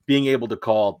 being able to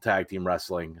call tag team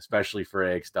wrestling, especially for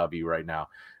AXW right now,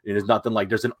 it is nothing like,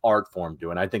 there's an art form to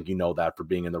it. And I think that for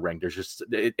being in the ring, there's just,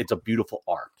 it's a beautiful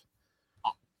art.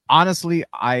 Honestly,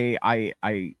 I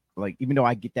like, even though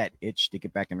I get that itch to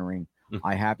get back in the ring,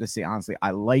 I have to say, honestly,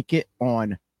 I like it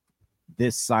on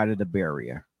this side of the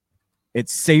barrier.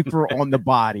 It's safer on the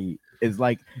body. It's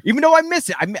like, even though I miss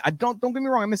it, I don't get me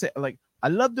wrong, I miss it. Like, I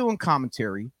love doing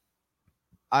commentary.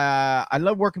 I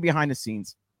love working behind the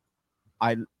scenes.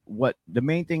 What the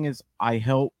main thing is, I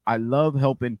love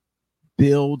helping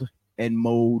build and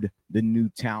mold the new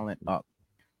talent up.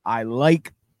 I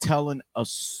like telling a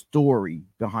story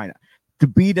behind it, to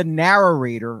be the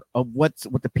narrator of what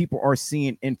the people are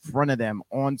seeing in front of them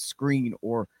on screen,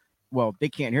 or, well, they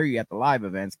can't hear you at the live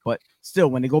events, but still,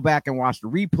 when they go back and watch the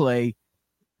replay,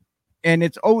 and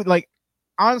it's always like,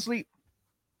 honestly,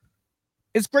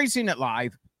 it's great seeing it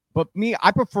live, but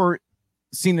I prefer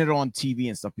seeing it on TV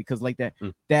and stuff, because like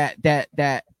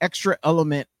that extra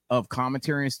element of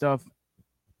commentary and stuff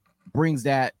brings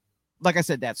that, like I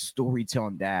said, that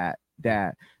storytelling,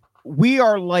 that we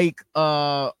are like,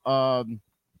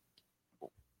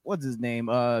 what's his name?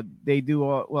 They do,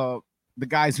 well, the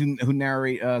guys who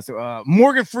narrate,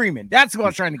 Morgan Freeman. That's what I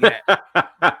was trying to get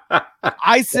at.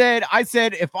 I said,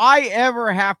 if I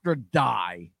ever have to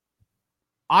die,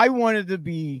 I wanted to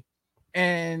be,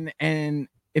 and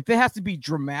if it has to be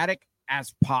dramatic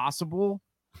as possible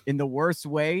in the worst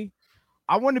way,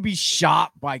 I want to be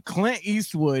shot by Clint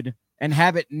Eastwood and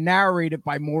have it narrated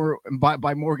by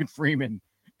Morgan Freeman.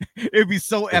 It'd be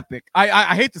so epic.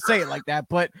 I hate to say it like that,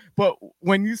 but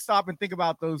when you stop and think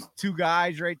about those two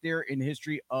guys right there in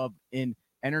history in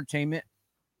entertainment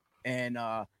and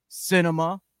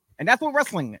cinema, and that's what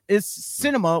wrestling is,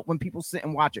 cinema, when people sit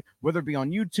and watch it, whether it be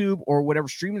on YouTube or whatever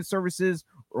streaming services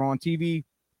or on TV.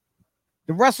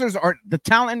 The wrestlers the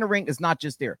talent in the ring is not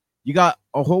just there. You got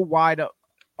a whole wide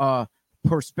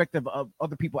perspective of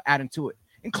other people adding to it,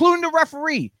 including the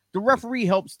referee. The referee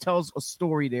tells a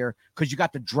story there, because you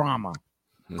got the drama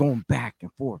going back and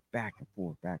forth.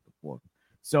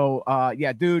 So,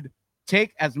 yeah, dude,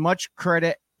 take as much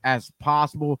credit as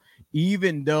possible.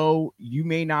 Even though you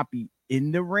may not be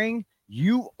in the ring,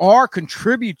 you are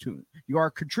contributing. You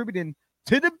are contributing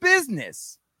to the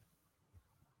business.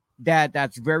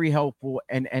 That's very helpful.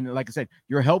 And like I said,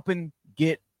 you're helping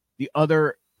get the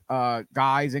other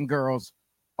guys and girls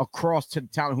across to the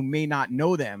talent who may not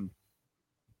know them,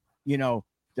 to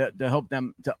help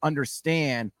them to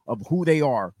understand of who they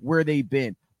are, where they've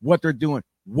been, what they're doing,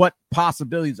 what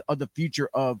possibilities of the future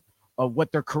of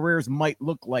what their careers might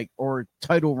look like, or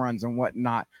title runs and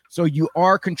whatnot. So you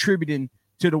are contributing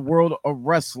to the world of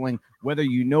wrestling, whether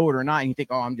you know it or not. And you think,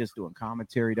 oh, I'm just doing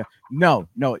commentary. No,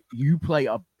 you play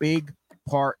a big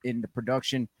part in the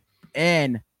production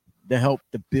and the help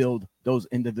to build those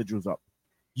individuals up.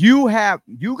 You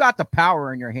got the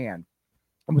power in your hand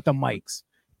with the mics.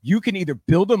 You can either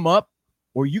build them up,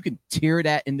 or you can tear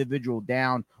that individual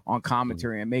down on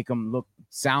commentary and make them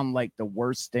sound like the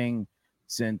worst thing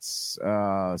since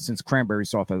cranberry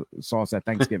sauce at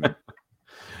Thanksgiving.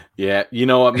 Yeah, you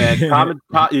know what, man?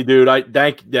 Dude, I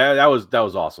thank. Yeah, that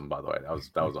was awesome. By the way,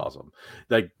 that was awesome.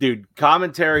 Like, dude,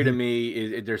 commentary to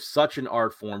me there's such an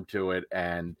art form to it,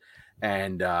 and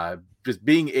just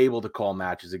being able to call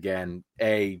matches again,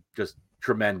 just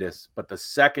tremendous. But the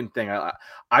second thing,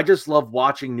 I just love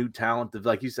watching new talent,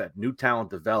 like you said, new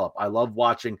talent develop. I love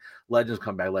watching legends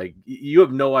come back. Like, you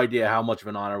have no idea how much of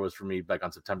an honor it was for me, like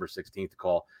on September 16th, to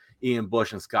call Ian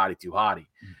Bush and Scotty 2 Hotty.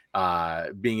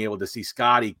 Being able to see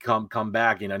Scotty come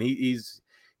back, and he's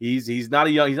not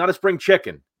a spring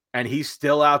chicken, and he's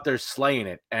still out there slaying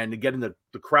it, and getting the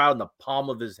crowd in the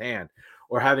palm of his hand.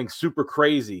 Or having Super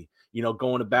Crazy,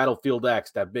 going to Battlefield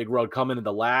X, that big road, coming in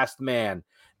the last man,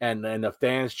 and the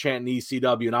fans chanting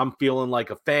ECW, and I'm feeling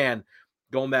like a fan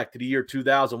going back to the year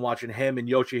 2000, watching him and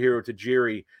Yoshihiro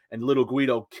Tajiri and Little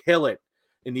Guido kill it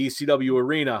in the ECW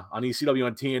arena on ECW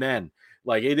on TNN.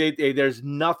 Like, there's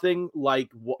nothing like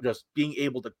just being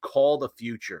able to call the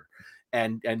future,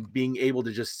 and being able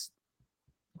to just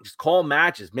call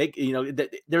matches.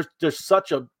 There's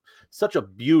such a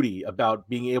beauty about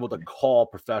being able to call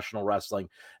professional wrestling.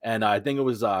 And I think it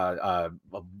was a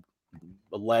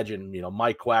legend,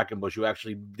 Mike Quackenbush, who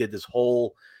actually did this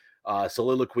whole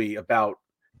soliloquy about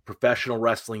professional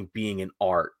wrestling being an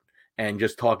art. and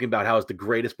just talking about how it's the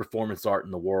greatest performance art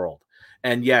in the world.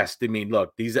 And yes, I mean,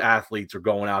 look, these athletes are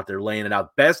going out there laying it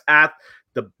out.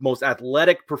 The most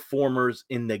athletic performers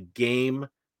in the game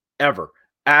ever,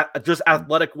 just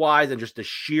athletic wise, and just the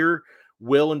sheer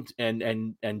will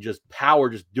and just power,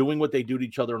 just doing what they do to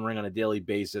each other in the ring on a daily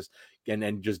basis,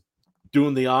 and just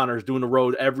doing the honors, doing the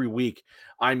road every week.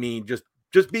 I mean, just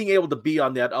being able to be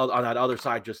on that other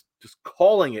side, just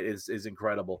calling it is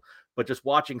incredible. But just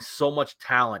watching so much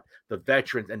talent, the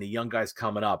veterans and the young guys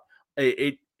coming up,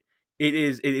 it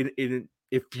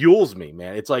fuels me,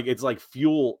 man. It's like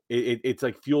fuel. It's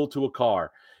like fuel to a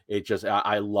car. It just,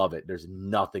 I love it. There's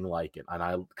nothing like it.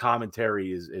 And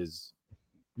commentary is.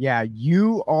 Yeah,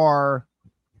 you are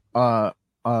like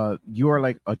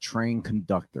a train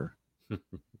conductor.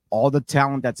 All the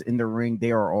talent that's in the ring,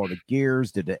 they are all the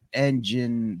gears, the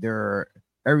engine, they're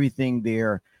everything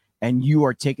there, and you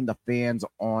are taking the fans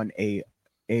on a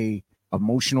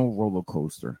emotional roller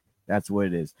coaster. That's what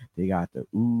it is. They got the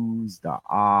oohs, the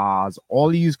ahs, all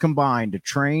of you combined. The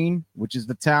train, which is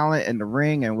the talent, and the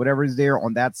ring, and whatever is there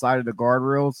on that side of the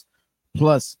guardrails,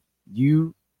 plus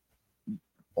you,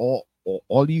 all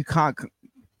you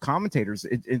commentators.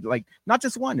 It like not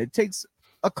just one. It takes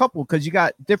a couple because you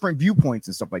got different viewpoints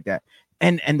and stuff like that.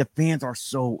 And the fans are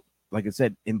so, like I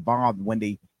said, involved when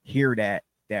they hear that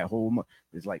whole.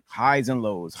 It's like highs and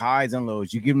lows.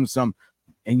 You give them some,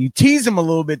 and you tease them a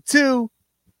little bit too.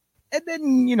 And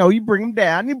then, you bring them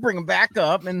down, you bring them back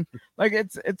up, and like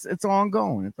it's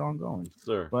ongoing. It's ongoing.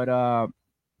 Sure. But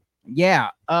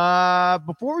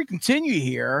before we continue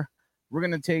here, we're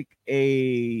gonna take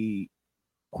a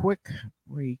quick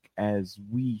break as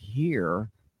we hear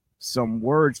some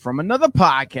words from another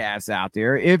podcast out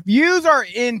there. If yous are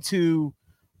into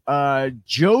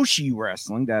Joshi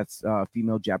wrestling, that's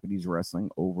female Japanese wrestling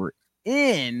over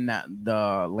in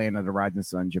the land of the rising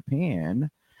sun,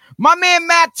 Japan. My man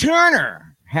Matt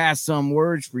Turner has some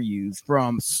words for you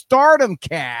from Stardom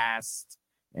Cast.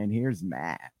 And here's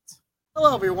Matt.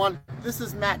 Hello, everyone. This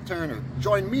is Matt Turner.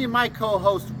 Join me and my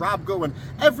co-host, Rob Goodwin,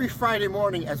 every Friday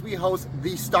morning as we host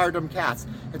the Stardom Cast.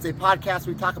 It's a podcast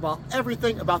we talk about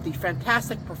everything about the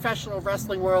fantastic professional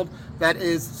wrestling world that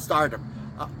is Stardom.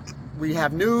 We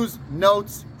have news,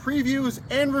 notes, previews,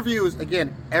 and reviews,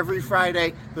 again, every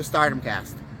Friday, the Stardom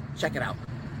Cast. Check it out.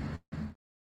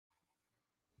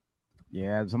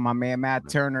 Yeah, so my man Matt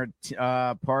Turner,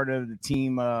 part of the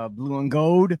team Blue and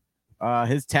Gold.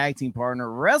 His tag team partner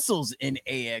wrestles in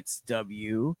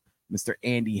AXW, Mr.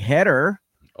 Andy Header.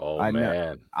 Oh,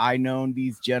 man. I known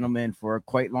these gentlemen for a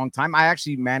quite long time. I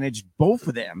actually managed both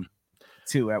of them,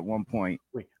 too, at one point.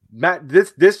 Wait, Matt,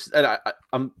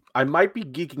 I might be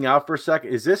geeking out for a second.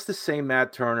 Is this the same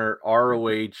Matt Turner,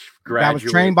 ROH graduate? That was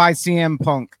trained by CM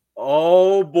Punk.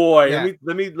 Oh boy, yeah.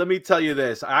 let me tell you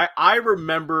this. I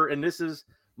remember, and this is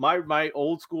my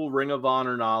old school Ring of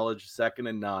Honor knowledge, second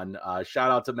to none. Shout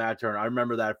out to Matt Turner. I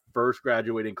remember that first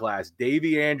graduating class.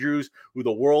 Davey Andrews, who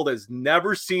the world has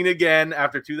never seen again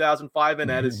after 2005 in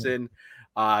Edison.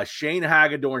 Shane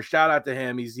Hagedorn, shout out to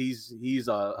him. He's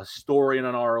a historian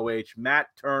on ROH. Matt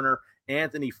Turner,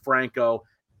 Anthony Franco,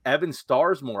 Evan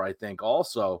Starsmore, I think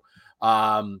also.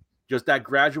 Just that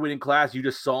graduating class, you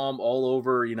just saw them all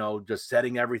over, just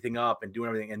setting everything up and doing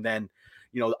everything. And then,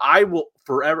 I will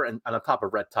forever, and on top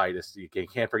of Rhett Titus, you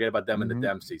can't forget about them and the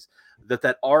Dempseys,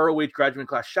 that ROH graduating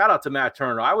class. Shout out to Matt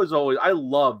Turner. I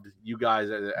loved you guys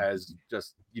as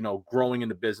just, growing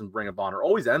into business, Ring of Honor,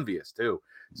 always envious too.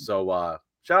 So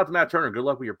shout out to Matt Turner. Good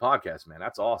luck with your podcast, man.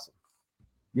 That's awesome.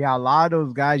 Yeah, a lot of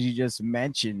those guys you just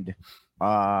mentioned,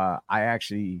 I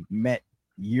actually met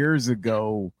years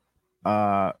ago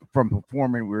from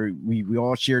performing where we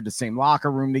all shared the same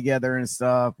locker room together and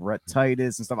stuff. Rhett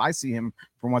Titus and stuff. I see him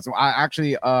from once in a while. I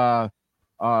actually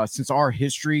since our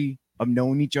history of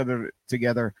knowing each other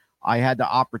together, I had the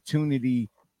opportunity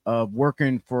of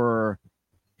working for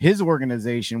his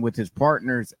organization with his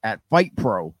partners at Fight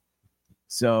Pro.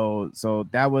 So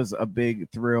that was a big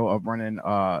thrill of running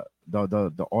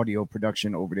the audio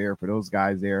production over there for those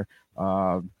guys there.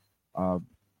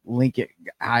 Link it.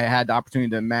 I had the opportunity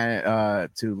to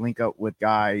link up with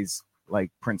guys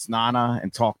like Prince Nana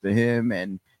and talk to him,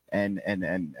 and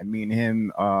me and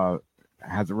him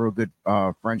has a real good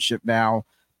friendship now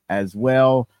as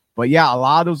well. But yeah, a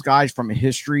lot of those guys from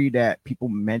history that people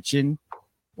mention,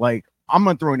 like I'm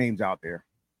gonna throw names out there,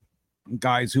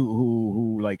 guys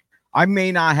who like I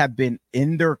may not have been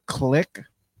in their clique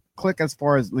as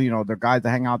far as the guys that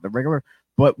hang out the regular,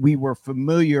 but we were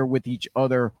familiar with each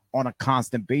other on a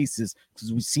constant basis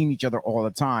because we've seen each other all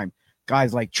the time.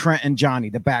 Guys like Trent and Johnny,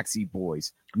 the Backseat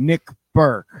Boys, Nick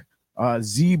Burke,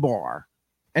 Z-Bar,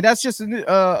 and that's just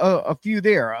a few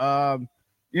there.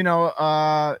 You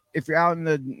know, if you're out in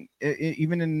the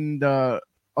even in the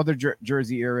other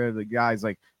Jersey area, the guys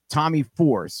like Tommy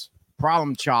Force,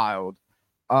 Problem Child.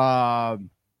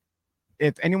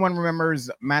 If anyone remembers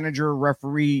manager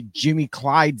referee Jimmy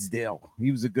Clydesdale,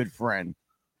 he was a good friend.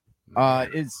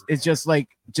 It's just like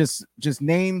just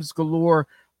names galore.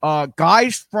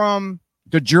 Guys from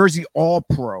the Jersey All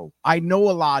Pro. I know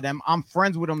a lot of them. I'm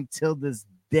friends with them till this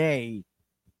day.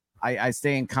 I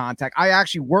stay in contact. I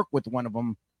actually worked with one of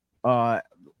them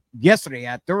yesterday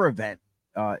at their event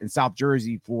in South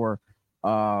Jersey for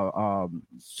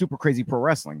Super Crazy Pro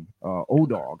Wrestling,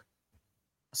 O-Dog.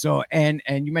 So and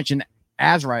you mentioned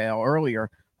Azrael earlier.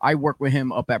 I worked with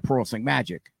him up at Pro Wrestling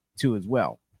Magic too as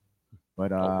well.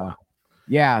 But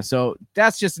yeah, so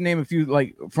that's just to name a few,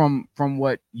 like from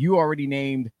what you already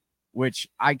named, which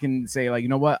I can say, like, you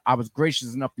know what, I was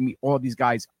gracious enough to meet all these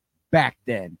guys back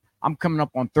then. I'm coming up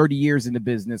on 30 years in the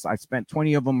business. I spent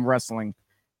 20 of them wrestling,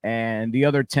 and the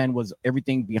other 10 was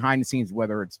everything behind the scenes,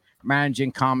 whether it's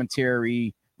managing,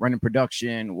 commentary, running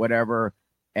production, whatever.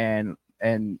 And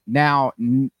now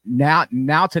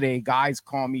today, guys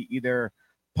call me either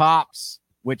Pops,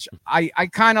 which I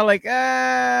kind of like.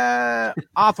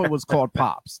 Alpha was called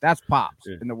Pops. That's Pops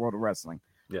in the world of wrestling.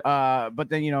 Yeah. But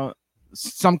then, you know,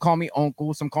 some call me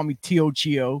Uncle, some call me Tio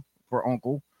Chio for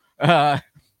Uncle.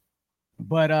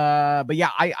 But yeah,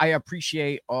 I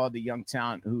appreciate all the young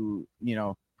talent who, you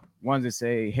know, wanted to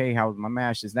say, hey, how was my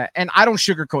match? Is that? And I don't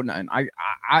sugarcoat nothing.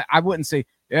 I wouldn't say,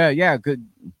 yeah, good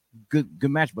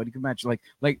match, buddy, good match.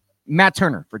 Like Matt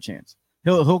Turner, for chance.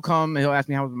 He'll come, he'll ask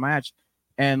me how was the match,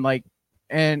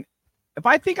 and if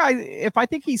I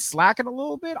think he's slacking a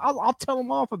little bit, I'll tell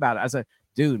him off about it. I said,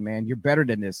 dude, man, you're better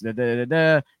than this.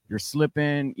 You're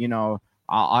slipping, you know.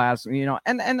 I'll ask, you know,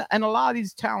 and a lot of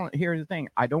these talent. Here's the thing: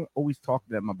 I don't always talk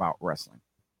to them about wrestling.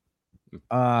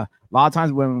 A lot of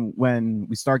times when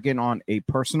we start getting on a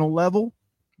personal level,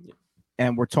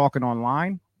 and we're talking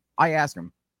online, I ask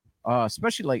them,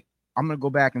 especially like I'm gonna go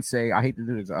back and say I hate to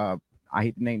do this. I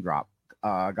hate to name drop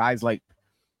guys like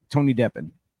Tony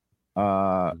Deppen.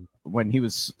 When he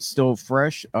was still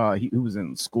fresh, he was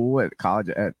in school at college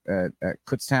at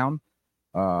Kutztown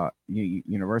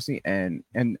University, and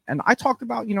I talked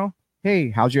about, you know,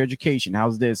 hey, how's your education?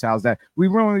 How's this? How's that? We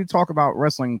really talk about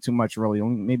wrestling too much, really.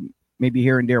 Only maybe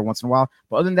here and there once in a while.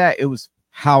 But other than that, it was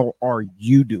how are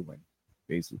you doing?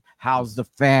 Basically, how's the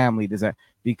family? Does that,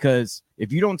 because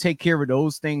if you don't take care of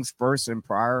those things first and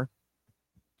prior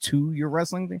to your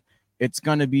wrestling thing, it's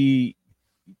gonna be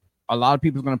a lot of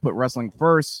people are gonna put wrestling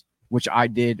first, which I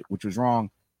did, which was wrong.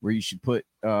 Where you should put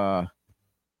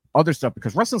other stuff,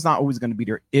 because wrestling's not always going to be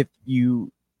there if you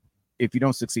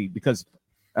don't succeed, because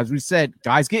as we said,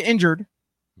 guys get injured,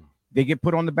 they get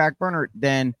put on the back burner,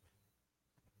 then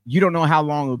you don't know how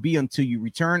long it'll be until you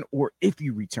return or if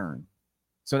you return.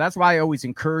 So that's why I always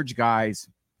encourage guys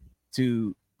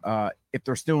to if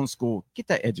they're still in school, get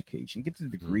that education, get the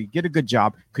degree, get a good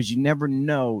job, because you never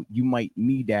know, you might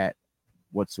need that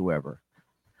whatsoever.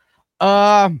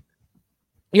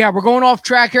 Yeah, we're going off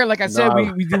track here. Like I said,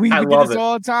 we do this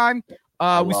all the time.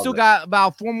 We still got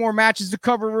about 4 more matches to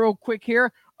cover real quick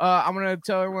here. I'm going to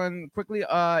tell everyone quickly,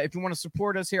 if you want to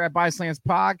support us here at BodySlams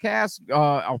Podcast,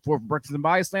 for Breakfast and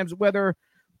BodySlams, whether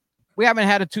we haven't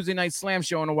had a Tuesday night slam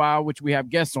show in a while, which we have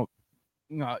guests on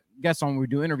when we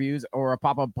do interviews, or a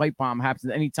pop-up pipe bomb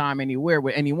happens anytime, anywhere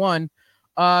with anyone,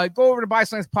 go over to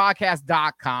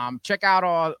BodySlamsPodcast.com. Check out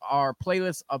our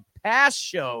playlist of past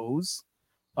shows.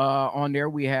 On there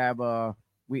we have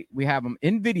we have them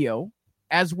in video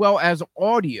as well as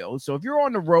audio. So if you're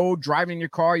on the road, driving in your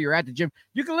car, you're at the gym,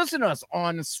 you can listen to us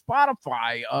on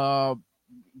Spotify,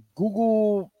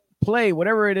 Google Play,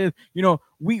 whatever it is. You know,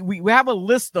 we have a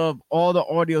list of all the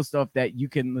audio stuff that you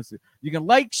can listen. You can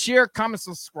like, share, comment,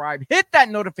 subscribe, hit that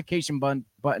notification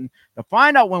button to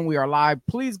find out when we are live.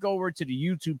 Please go over to the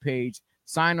YouTube page,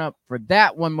 sign up for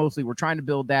that one. Mostly we're trying to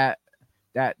build that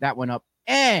one up.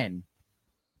 And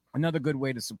another good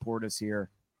way to support us here,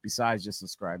 besides just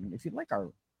subscribing, if you like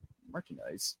our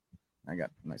merchandise, I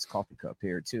got a nice coffee cup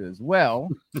here too as well.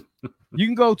 You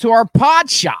can go to our pod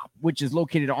shop, which is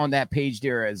located on that page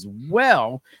there as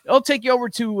well. It'll take you over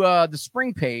to the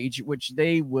spring page, which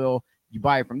you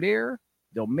buy it from there.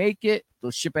 They'll make it,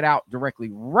 they'll ship it out directly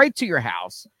right to your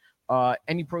house.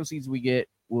 Any proceeds we get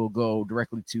will go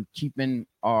directly to keeping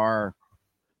our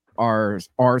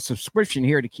subscription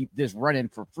here, to keep this running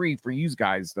for free for you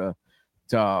guys to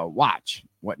watch,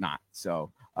 whatnot.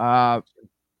 So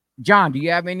John, do you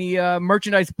have any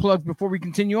merchandise plugs before we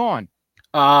continue on?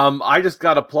 I just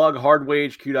got to plug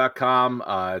hardwayhq.com.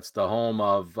 It's the home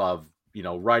of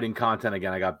writing content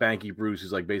again. I got Banky Bruce,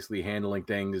 who's like basically handling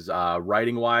things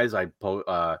writing wise. He's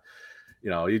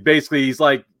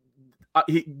like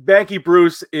Banky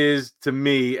Bruce is to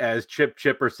me as Chip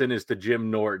Chipperson is to Jim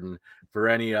Norton for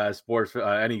any sports,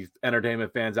 any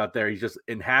entertainment fans out there. He's just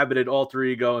inhabited alter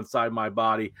ego inside my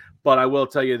body. But I will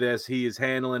tell you this: he is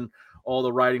handling all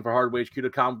the writing for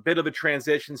HardwareHQ.com. Bit of a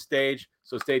transition stage,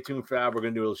 so stay tuned for that. We're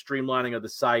going to do a little streamlining of the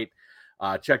site.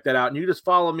 Check that out, and you just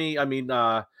follow me. I mean,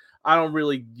 I don't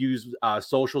really use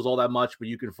socials all that much, but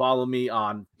you can follow me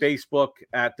on Facebook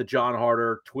at the John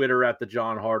Harder, Twitter at the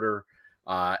John Harder,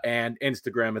 and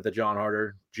Instagram at the John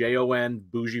Harder, JON,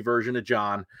 bougie version of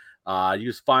John. You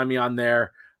just find me on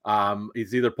there.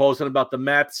 He's either posting about the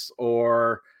Mets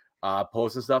or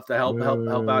posting stuff to help out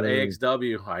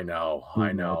AXW. I know.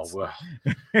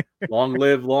 Long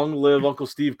live Uncle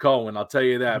Steve Cohen. I'll tell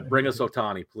you that. Bring us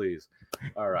Otani, please.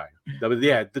 All right.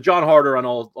 The John Harder on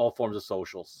all forms of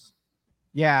socials.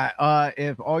 Yeah,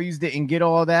 if all you didn't get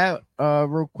all that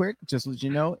real quick, just let you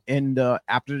know. And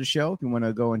after the show, if you want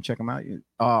to go and check them out,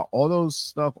 all those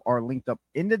stuff are linked up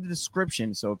in the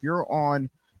description. So if you're on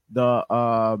the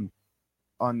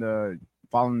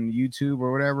following YouTube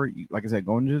or whatever, like I said,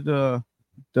 go into the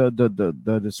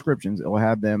descriptions. It will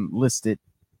have them listed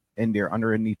in there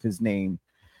underneath his name.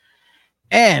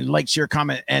 And like, share,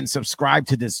 comment, and subscribe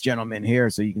to this gentleman here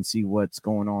so you can see what's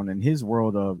going on in his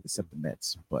world of except the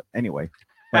Mets. But anyway,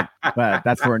 but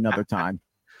that's for another time.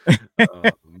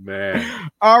 Oh, man.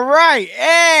 All right.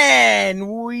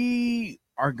 And we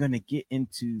are going to get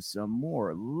into some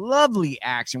more lovely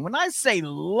action. When I say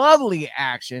lovely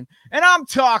action, and I'm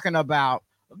talking about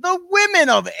the women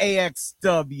of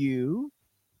AXW,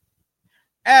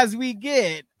 as we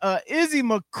get Izzy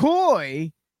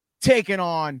McCoy taking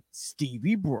on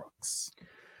Stevie Brooks.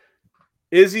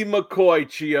 Izzy McCoy,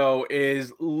 Chio,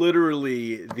 is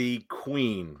literally the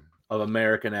queen of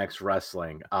American X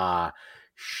Wrestling.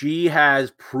 She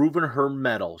has proven her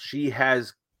mettle. She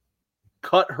has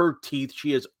cut her teeth.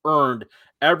 She has earned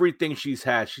everything she's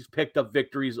had. She's picked up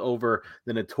victories over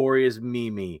the notorious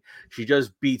Mimi. She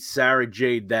just beat Sarah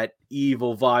Jade, that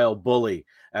evil, vile bully,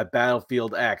 at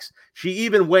Battlefield X. She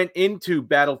even went into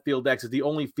Battlefield X as the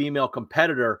only female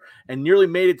competitor and nearly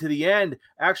made it to the end.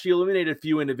 Actually eliminated a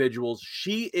few individuals.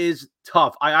 She is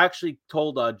tough. I actually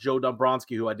told Joe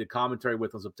Dombrowski, who I did commentary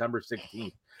with on September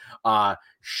 16th,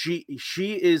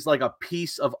 she is like a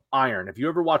piece of iron. If you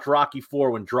ever watch Rocky IV,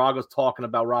 when Drago's talking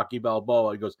about Rocky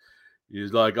Balboa, he goes,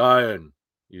 he's like iron.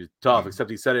 He's tough, except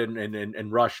he said it in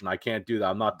Russian. I can't do that.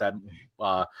 I'm not that.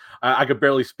 I could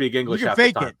barely speak English. You can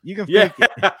fake it. You can fake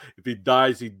it. If he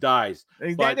dies, he dies.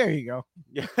 But, there you go.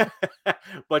 Yeah,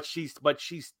 but she's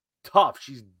tough.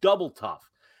 She's double tough,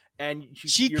 and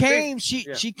she came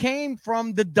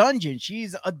from the dungeon.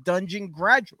 She's a dungeon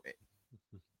graduate.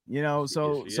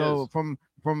 So from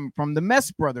the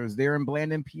Mess Brothers there in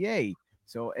Blandon, PA.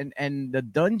 So and the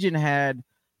dungeon had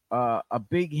a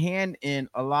big hand in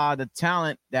a lot of the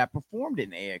talent that performed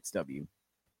in AXW.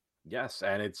 Yes,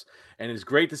 and it's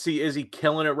great to see Izzy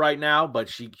killing it right now, but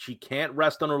she can't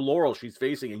rest on her laurels. She's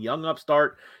facing a young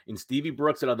upstart in Stevie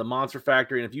Brooks out of the Monster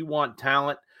Factory. And if you want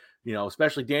talent,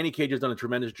 especially Danny Cage has done a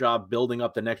tremendous job building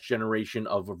up the next generation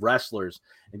of wrestlers.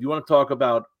 If you want to talk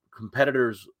about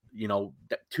competitors,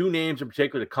 two names in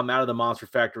particular to come out of the Monster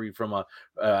Factory from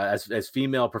as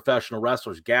female professional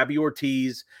wrestlers, Gabby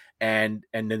Ortiz and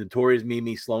the notorious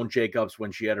Mimi Sloane Jacobs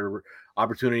when she had her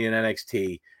opportunity in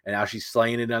NXT, and now she's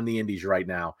slaying it on the indies right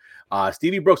now.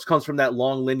 Stevie Brooks comes from that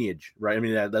long lineage, right? I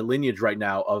mean, that lineage right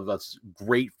now of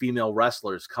great female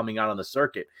wrestlers coming out on the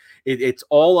circuit. It's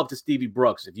all up to Stevie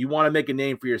Brooks. If you want to make a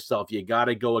name for yourself, you got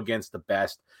to go against the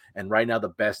best. And right now, the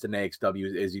best in AXW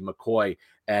is Izzy McCoy,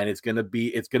 and it's gonna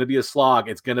be a slog.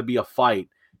 It's gonna be a fight.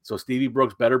 So Stevie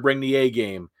Brooks better bring the A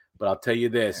game. But I'll tell you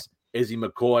this: Izzy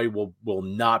McCoy will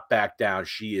not back down.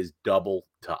 She is double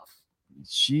tough.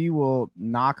 She will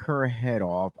knock her head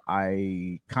off.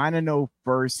 I kind of know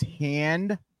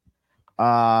firsthand.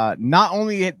 Not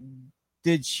only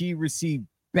did she receive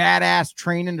badass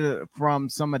training from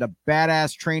some of the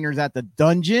badass trainers at the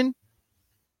dungeon,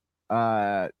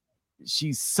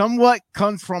 she somewhat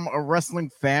comes from a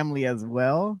wrestling family as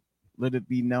well. Let it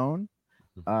be known.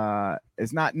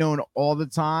 It's not known all the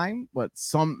time, but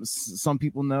some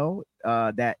people know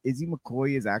that Izzy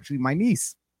McCoy is actually my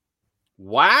niece.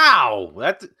 Wow,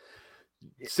 that's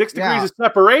 6 degrees of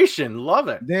separation. Love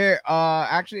it. There,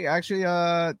 actually,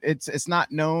 it's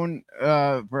not known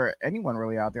for anyone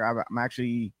really out there. I'm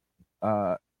actually,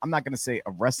 I'm not gonna say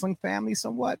a wrestling family,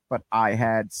 somewhat, but I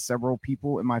had several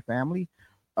people in my family.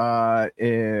 I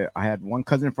had one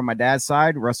cousin from my dad's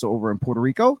side wrestle over in Puerto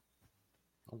Rico.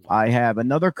 I have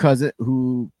another cousin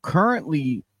who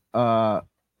currently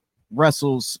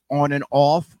wrestles on and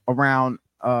off around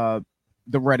the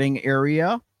Reading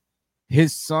area.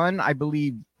 His son, I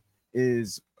believe,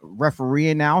 is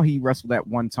refereeing now. He wrestled at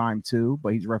one time too,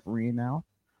 but he's refereeing now.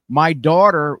 My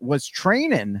daughter was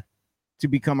training to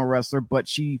become a wrestler, but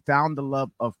she found the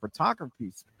love of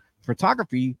photography.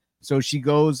 So she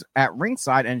goes at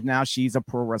ringside, and now she's a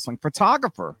pro wrestling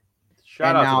photographer.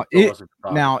 Shout out to the pro wrestling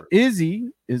photographer. Now Izzy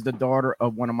is the daughter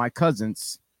of one of my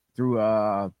cousins through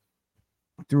our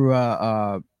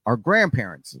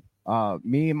grandparents.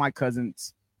 Me and my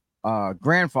cousins'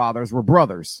 grandfathers were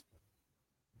brothers.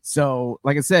 So,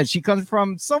 like I said, she comes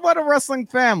from somewhat a wrestling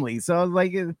family. So,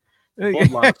 like,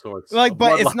 like,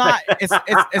 but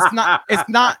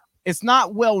it's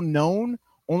not well known,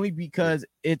 only because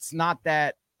it's not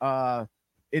that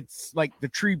it's like the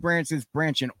tree branches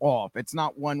branching off. It's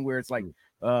not one where it's like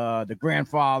the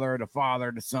grandfather, the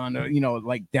father, the son,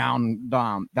 like down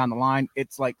the line.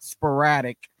 It's like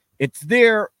sporadic. It's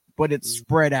there, but it's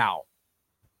spread out.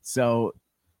 So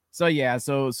yeah.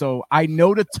 So I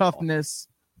know the toughness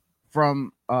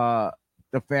from the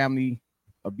family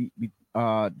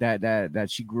that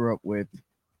she grew up with,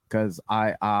 because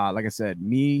I like I said,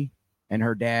 me and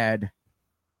her dad,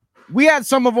 we had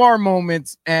some of our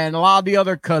moments, and a lot of the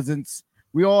other cousins,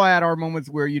 we all had our moments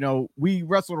where we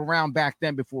wrestled around back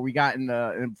then before I got in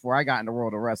the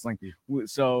world of wrestling.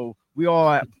 So we all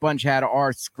a bunch had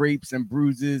our scrapes and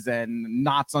bruises and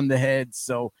knots on the head.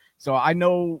 So I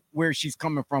know where she's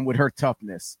coming from with her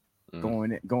toughness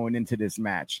going into this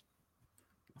match.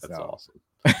 That's awesome.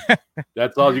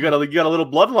 That's all. You got a little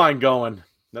bloodline going.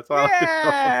 That's all.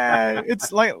 Yeah,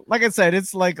 it's like I said,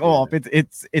 it's like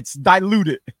it's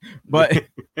diluted, but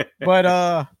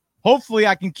hopefully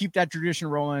I can keep that tradition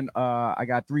rolling. I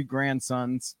got 3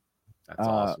 grandsons. That's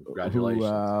awesome. Congratulations.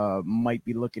 Who might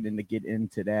be looking to get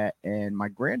into that, and my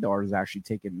granddaughter is actually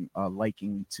taking a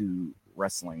liking to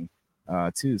wrestling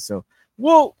too. So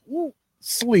we'll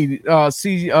see,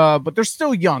 but they're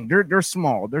still young. They're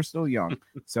small. They're still young.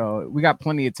 So we got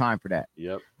plenty of time for that.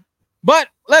 Yep. But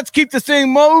let's keep this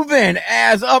thing moving.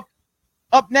 As up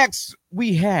next,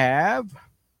 we have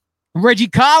Reggie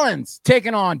Collins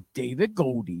taking on David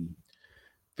Goldie.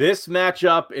 This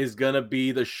matchup is going to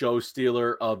be the show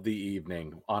stealer of the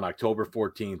evening on October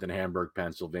 14th in Hamburg,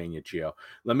 Pennsylvania, Chio.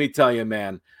 Let me tell you,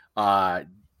 man,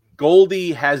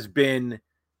 Goldie has been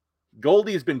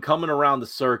coming around the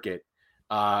circuit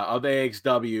of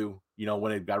AXW,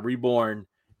 when it got reborn.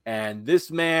 And this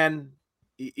man,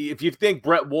 if you think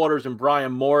Brett Waters and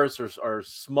Brian Morris are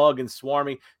smug and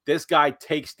swarmy, this guy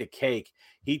takes the cake.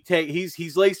 He's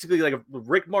basically like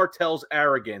Rick Martel's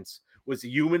arrogance was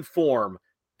human form.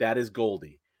 That is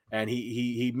Goldie, and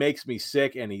he makes me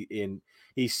sick, and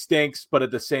he stinks, but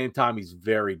at the same time he's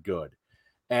very good.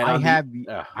 And I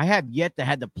have yet to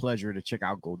have the pleasure to check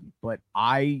out Goldie, but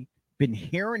I've been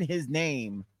hearing his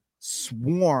name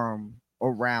swarm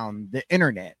around the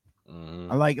internet.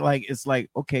 Like it's like,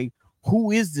 okay,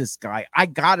 who is this guy? I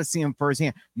gotta see him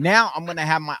firsthand. Now I'm gonna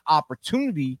have my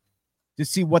opportunity to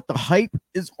see what the hype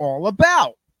is all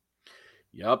about.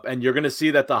 Yep, and you're going to see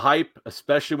that the hype,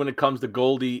 especially when it comes to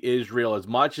Goldie, is real. As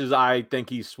much as I think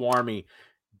he's swarmy,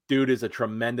 dude is a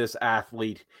tremendous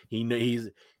athlete. He's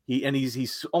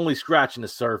only scratching the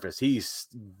surface. He's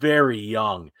very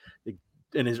young,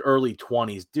 in his early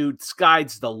 20s. Dude,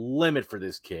 sky's the limit for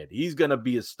this kid. He's going to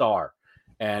be a star.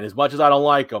 And as much as I don't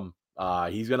like him,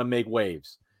 he's going to make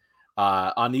waves.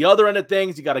 On the other end of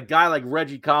things, you got a guy like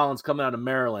Reggie Collins coming out of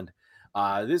Maryland.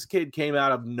 This kid came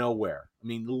out of nowhere. I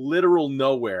mean, literal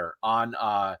nowhere on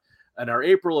our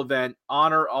April event,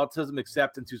 Honor Autism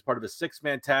Acceptance, who's part of a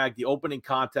 6-man tag, the opening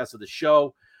contest of the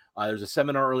show. There's a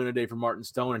seminar earlier in the day for Martin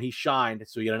Stone, and he shined,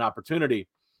 so he had an opportunity.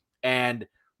 And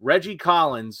Reggie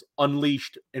Collins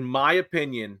unleashed, in my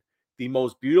opinion, the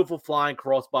most beautiful flying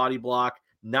crossbody block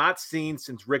not seen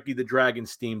since Ricky the Dragon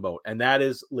Steamboat, and that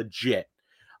is legit.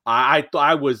 I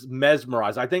was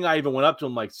mesmerized. I think I even went up to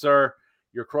him like, sir,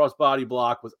 your crossbody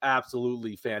block was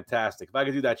absolutely fantastic. If I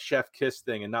could do that chef kiss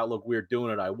thing and not look weird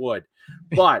doing it, I would.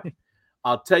 But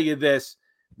I'll tell you this,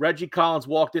 Reggie Collins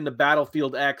walked into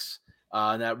Battlefield X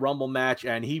in that Rumble match,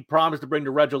 and he promised to bring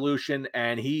the resolution,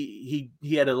 and he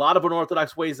had a lot of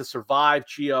unorthodox ways to survive,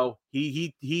 Chio.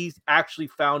 He's actually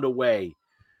found a way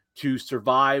to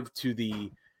survive to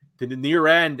the near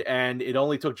end, and it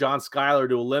only took John Schuyler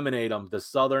to eliminate him, the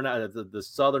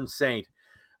Southern Saint.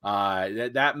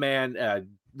 That man,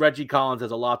 Reggie Collins,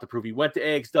 has a lot to prove. He went to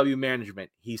AXW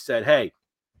management. He said, hey,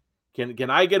 can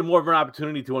I get more of an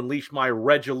opportunity to unleash my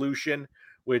resolution,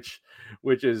 which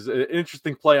is an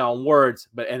interesting play on words,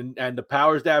 but and the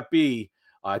powers that be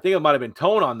I think it might have been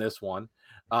Tone on this one,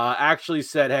 actually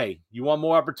said, hey, you want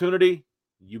more opportunity?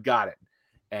 You got it.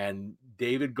 And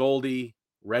David Goldie,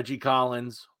 Reggie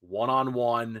Collins,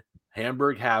 one-on-one,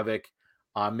 Hamburg Havoc.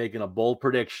 I'm making a bold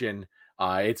prediction.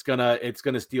 It's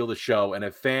gonna steal the show. And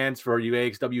if fans, for you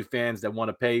AXW fans that want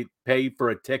to pay for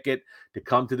a ticket to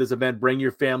come to this event, bring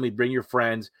your family, bring your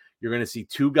friends, you're gonna see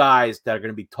two guys that are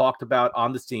gonna be talked about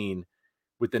on the scene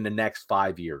within the next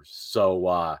 5 years.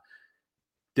 So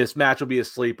this match will be a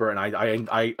sleeper, and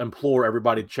I implore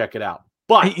everybody to check it out.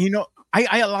 But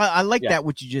I like that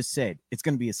what you just said. It's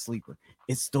gonna be a sleeper.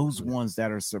 It's those ones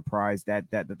that are surprised that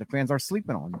the fans are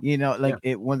sleeping on.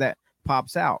 One that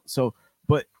pops out. So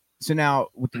now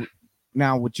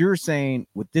what you're saying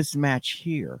with this match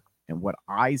here, and what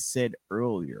I said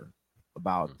earlier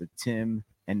about the Tim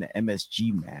and the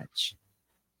MSG match,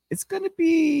 it's gonna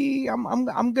be.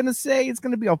 I'm gonna say it's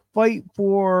gonna be a fight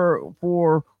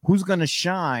for who's gonna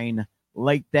shine,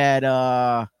 like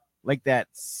that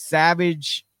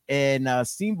Savage and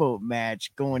Steamboat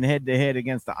match going head to head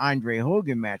against the Andre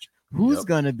Hogan match. Who's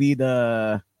gonna be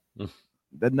the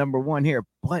number one here?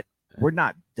 But we're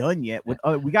not done yet.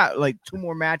 We got like 2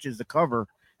 more matches to cover,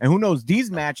 and who knows? These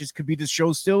matches could be the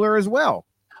show stealer as well.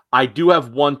 I do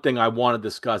have one thing I want to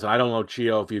discuss, and I don't know,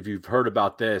 Chio, if you've heard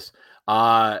about this.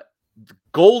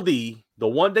 Goldie, the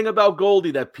one thing about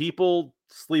Goldie that people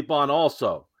sleep on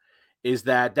also is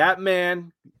that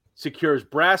man secures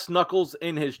brass knuckles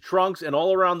in his trunks and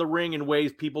all around the ring in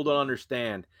ways people don't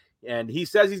understand. And he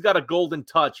says he's got a golden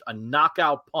touch, a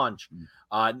knockout punch.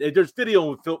 There's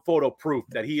video and photo proof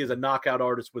that he is a knockout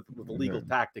artist with illegal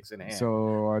tactics in hand.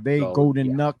 So are they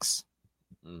golden knucks?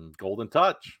 Golden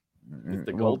touch. It's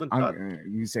the golden touch.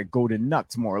 You said golden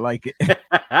nuts, more like it.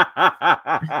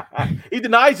 He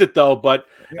denies it though, but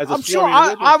I'm sure.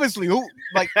 Obviously, who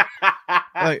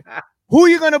who are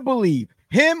you gonna believe,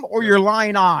 him or your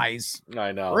lying eyes?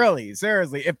 I know. Really,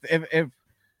 seriously, if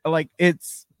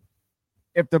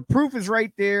the proof is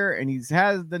right there and he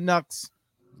has the nuts,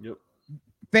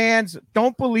 fans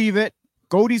don't believe it.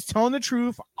 Goldie's telling the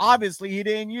truth. Obviously, he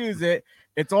didn't use it.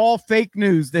 It's all fake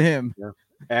news to him. Yeah.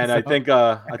 And I think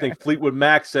Fleetwood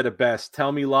Mac said it best.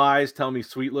 Tell me lies, tell me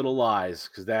sweet little lies,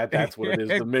 because that's what it is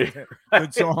to me.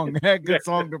 Good song. Good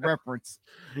song to reference.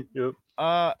 Yep.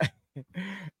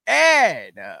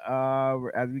 And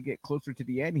as we get closer to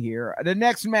the end here, the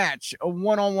next match, a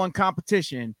one-on-one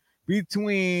competition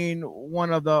between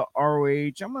one of the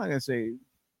ROH, I'm not gonna say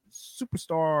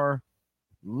superstar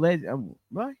legend.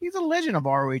 Well, he's a legend of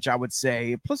ROH, I would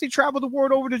say. Plus, he traveled the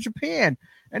world over to Japan,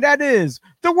 and that is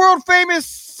the world famous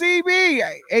CB,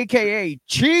 aka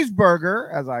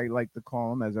Cheeseburger, as I like to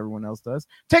call him, as everyone else does,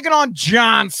 taking on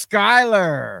John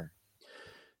Schuyler.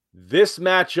 This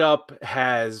matchup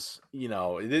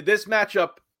this matchup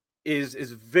is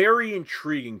very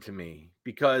intriguing to me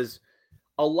because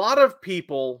a lot of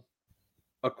people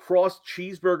across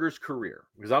Cheeseburger's career,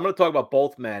 because I'm going to talk about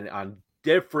both men on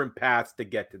different paths to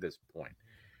get to this point.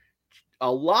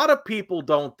 A lot of people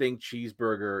don't think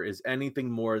Cheeseburger is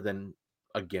anything more than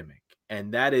a gimmick,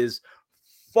 and that is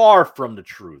far from the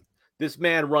truth. This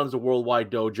man runs a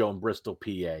worldwide dojo in Bristol,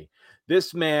 PA.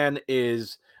 This man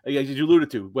is, as you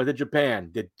alluded to, went to Japan,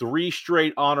 did 3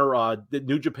 straight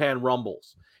New Japan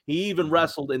Rumbles. He even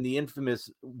wrestled in the infamous,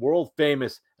 world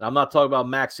famous, and I'm not talking about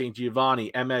Max St.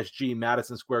 Giovanni, MSG,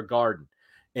 Madison Square Garden,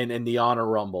 in the Honor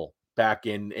Rumble back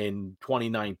in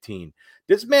 2019.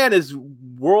 This man is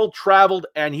world traveled,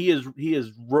 and he is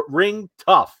ring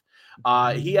tough.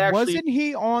 He actually wasn't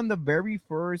he on the very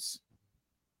first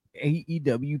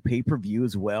AEW pay-per-view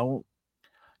as well? I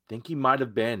think he might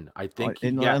have been. I think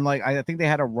I think they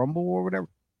had a Rumble or whatever,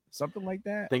 something like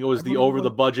that. I think it was the over the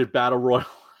budget battle royal.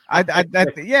 I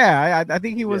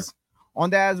think he was on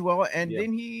that as well. And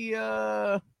then he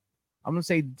I'm gonna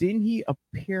say, didn't he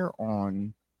appear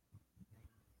on,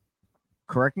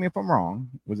 correct me if I'm wrong,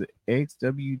 was it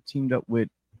AXW teamed up with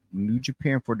New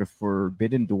Japan for the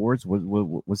Forbidden Doors?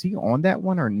 Was he on that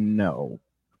one or no?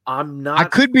 I'm not. I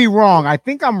could be wrong. I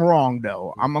think I'm wrong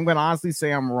though. I'm gonna honestly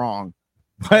say I'm wrong.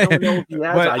 But I don't know if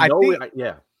he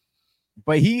has.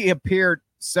 But he appeared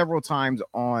several times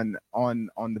on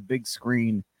the big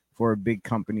screen for a big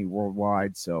company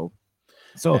worldwide. So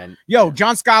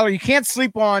John Schuyler, you can't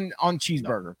sleep on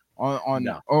Cheeseburger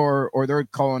or they're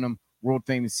calling him world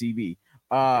famous CV.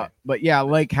 But yeah,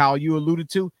 like how you alluded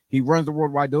to, he runs the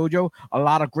worldwide dojo. A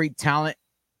lot of great talent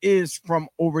is from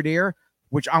over there,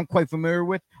 which I'm quite familiar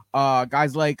with.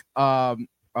 Guys like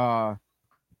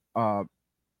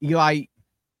Eli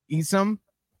Isom,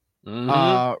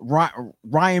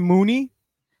 Ryan Mooney,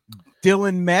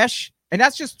 Dylan Mesh, and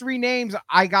that's just 3 names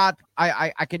I got.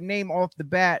 I can name off the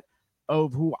bat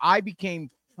of who I became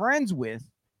friends with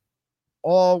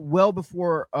all well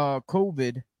before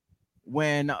COVID,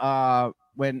 when I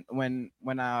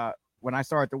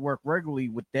started to work regularly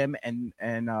with them and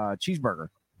Cheeseburger.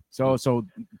 So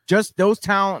just those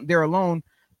talent there alone,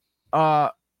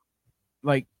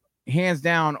 like hands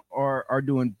down are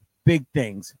doing big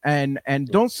things. And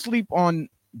don't sleep on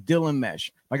Dylan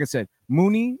Mesh. Like I said,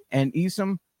 Mooney and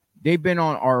Isom, they've been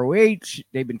on ROH,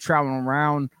 they've been traveling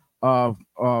around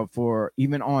for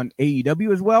even on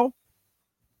AEW as well.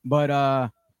 But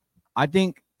I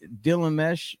think Dylan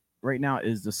Mesh right now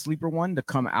is the sleeper one to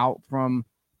come out from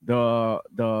the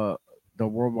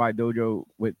Worldwide Dojo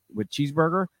with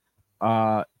Cheeseburger.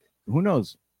 Who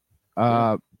knows?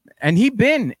 And he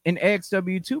been in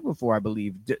AXW too before, I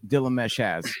believe. Dylan Mesh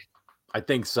has. I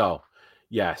think so.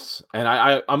 Yes. And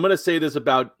I'm going to say this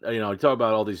about, you talk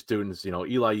about all these students,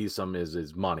 Eli Isom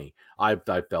is money. I've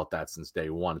felt that since day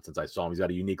one, since I saw him. He's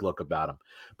got a unique look about him.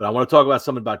 But I want to talk about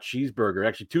something about Cheeseburger.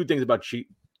 Actually, two things about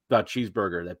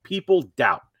Cheeseburger that people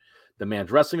doubt. The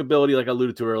man's wrestling ability, like I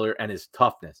alluded to earlier, and his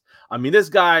toughness. I mean, this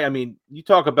guy, you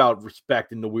talk about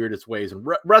respect in the weirdest ways, and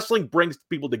wrestling brings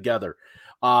people together.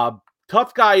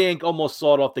 Tough Guy Inc. almost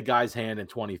sawed off the guy's hand in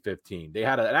 2015. They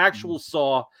had an actual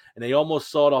saw, and they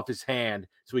almost sawed off his hand,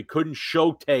 so he couldn't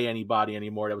shote anybody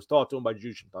anymore. That was taught to him by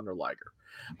Jushin Thunder Liger.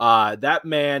 That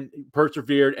man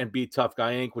persevered and beat Tough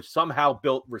Guy Inc., which somehow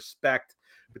built respect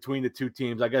between the two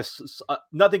teams. I guess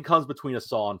nothing comes between a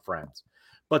saw and friends.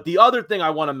 But the other thing I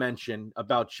want to mention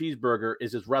about Cheeseburger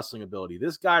is his wrestling ability.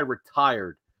 This guy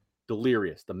retired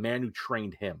Delirious, the man who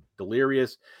trained him.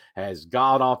 Delirious has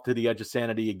gone off to the edge of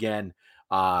sanity again.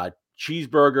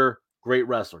 Cheeseburger, great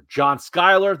wrestler. John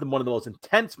Skyler, one of the most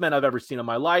intense men I've ever seen in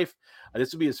my life.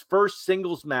 This will be his first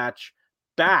singles match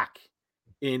back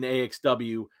in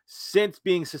AXW since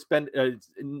being suspended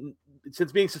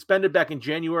back in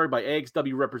January by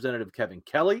AXW representative Kevin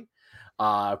Kelly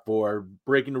for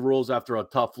breaking the rules after a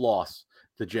tough loss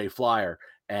to Jay Flyer.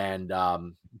 And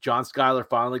John Skyler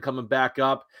finally coming back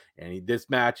up, and this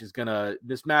match is gonna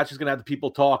have the people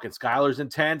talking. Skyler's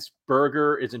intense,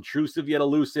 Burger is intrusive yet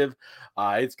elusive.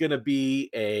 It's gonna be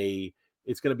a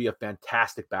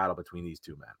fantastic battle between these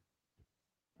two men.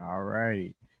 All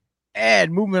right,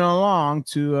 Ed. Moving along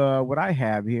to what I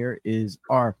have here is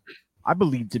I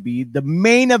believe to be the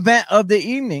main event of the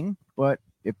evening. But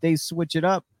if they switch it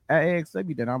up at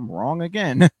AXW, then I'm wrong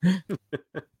again.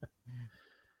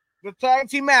 The tag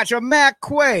team match of Matt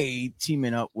Quay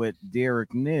teaming up with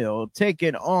Derek Neal,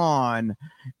 taking on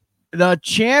the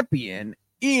champion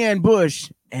Ian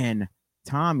Bush and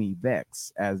Tommy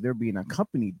Vex, as they're being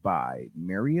accompanied by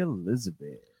Mary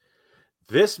Elizabeth.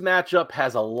 This matchup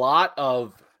has a lot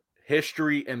of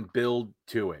history and build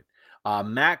to it.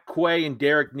 Matt Quay and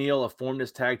Derek Neal have formed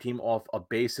this tag team off a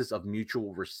basis of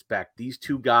mutual respect. These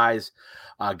two guys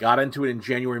got into it in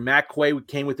January. Matt Quay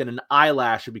came within an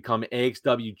eyelash to become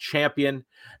AXW champion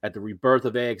at the rebirth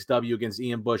of AXW against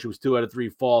Ian Bush. It was 2 out of 3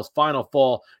 falls. Final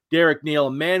fall, Derek Neal,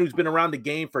 a man who's been around the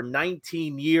game for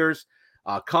 19 years,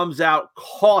 comes out,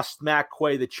 cost Matt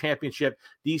Quay the championship.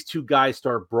 These two guys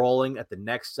start brawling at the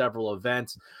next several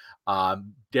events.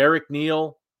 Derek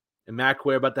Neal and Matt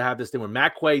Quay are about to have this thing where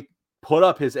Matt Quay put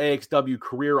up his AXW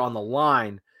career on the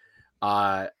line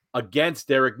against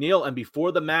Derek Neal. And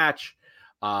before the match,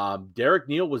 Derek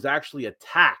Neal was actually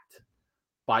attacked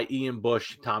by Ian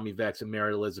Bush, Tommy Vex, and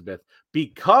Mary Elizabeth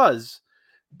because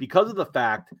of the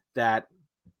fact that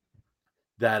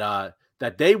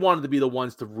they wanted to be the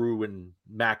ones to ruin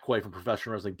Matt Quay from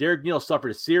professional wrestling. Derek Neal suffered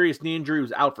a serious knee injury. He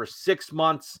was out for 6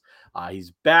 months.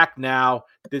 He's back now.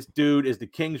 This dude is the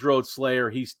Kings Road Slayer.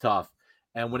 He's tough.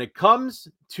 And when it comes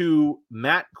to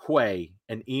Matt Quay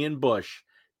and Ian Bush,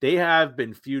 they have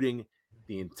been feuding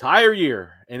the entire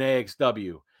year in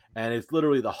AXW. And it's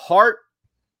literally the heart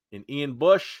in Ian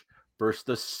Bush versus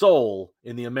the soul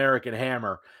in the American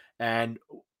Hammer. And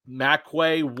Matt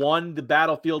Quay won the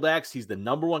Battlefield X. He's the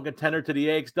 #1 contender to the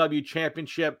AXW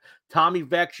championship. Tommy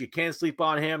Vex, you can't sleep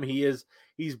on him. He's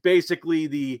basically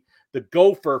the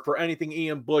gopher for anything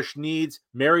Ian Bush needs.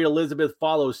 Mary Elizabeth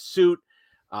follows suit.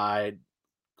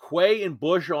 Quay and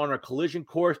Bush are on a collision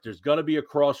course. There's going to be a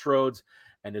crossroads,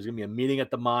 and there's going to be a meeting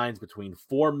at the mines between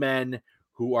 4 men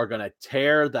who are going to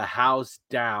tear the house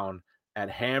down at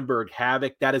Hamburg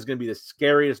Havoc. That is going to be the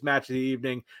scariest match of the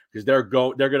evening because they're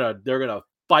going to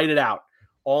fight it out,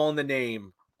 all in the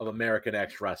name of American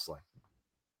X Wrestling.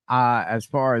 As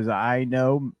far as I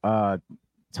know,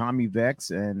 Tommy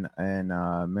Vex and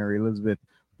Mary Elizabeth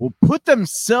will put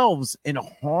themselves in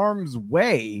harm's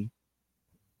way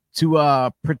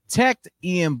to protect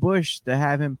Ian Bush, to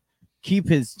have him keep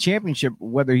his championship,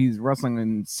 whether he's wrestling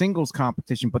in singles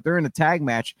competition, but they're in a tag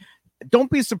match.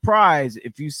 Don't be surprised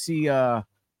if you see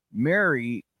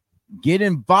Mary get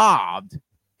involved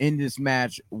in this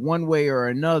match one way or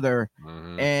another.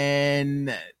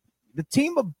 And the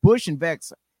team of Bush and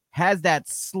Vex has that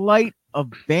slight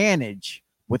advantage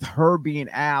with her being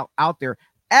out there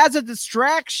as a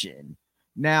distraction.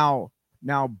 Now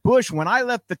Bush, when I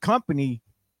left the company,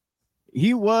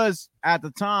 he was at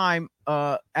the time,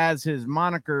 as his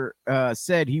moniker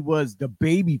said, he was the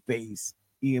baby face,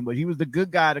 Ian, but he was the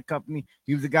good guy of the company.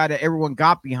 He was the guy that everyone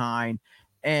got behind.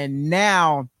 And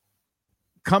now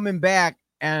coming back,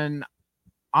 and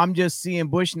I'm just seeing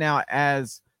Bush now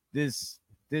as this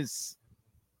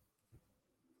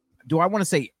do I want to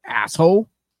say asshole?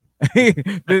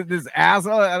 this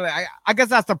asshole. I guess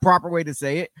that's the proper way to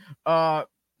say it.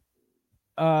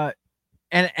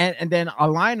 And then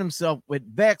align himself with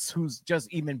Vex, who's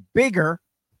just even bigger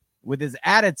with his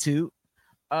attitude.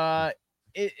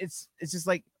 It's just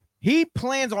like he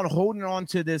plans on holding on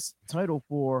to this title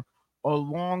for a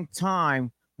long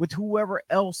time with whoever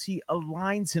else he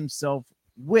aligns himself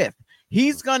with.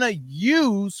 He's gonna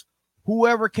use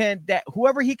whoever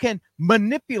he can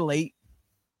manipulate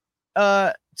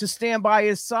to stand by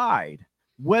his side,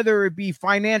 whether it be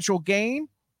financial gain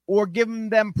or giving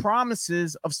them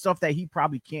promises of stuff that he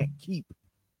probably can't keep,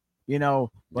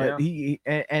 but he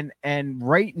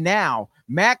right now,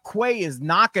 Matt Quay is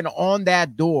knocking on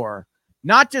that door.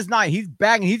 He's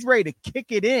banging, he's ready to kick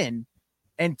it in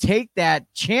and take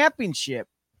that championship.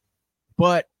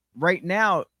 But right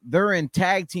now they're in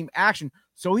tag team action.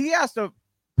 So he has to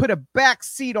put a back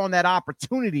seat on that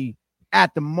opportunity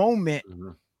at the moment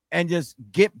and just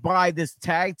get by this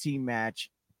tag team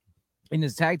match.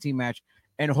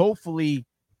 And hopefully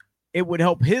it would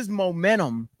help his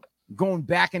momentum going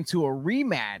back into a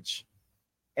rematch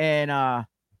and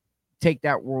take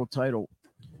that world title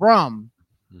from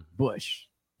Bush.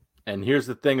 And here's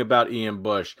the thing about Ian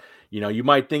Bush. You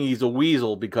might think he's a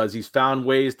weasel because he's found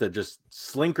ways to just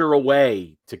slinker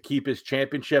away to keep his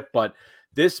championship. But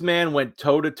this man went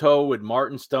toe-to-toe with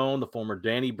Martin Stone, the former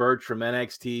Danny Burch from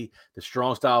NXT, the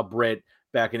Strong Style Brit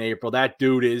back in April. That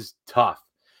dude is tough.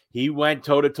 He went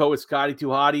toe-to-toe with Scotty 2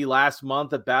 Hotty last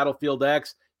month at Battlefield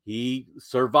X. He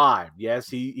survived. Yes,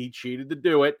 he cheated to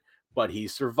do it, but he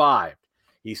survived.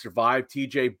 He survived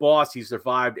TJ Boss. He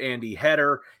survived Andy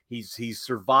Header. He's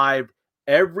survived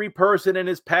every person in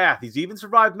his path. He's even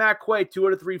survived Matt Quay 2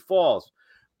 out of 3 falls.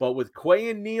 But with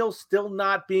Quay and Neil still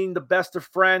not being the best of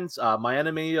friends, my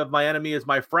enemy of my enemy is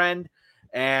my friend.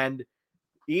 And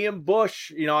Ian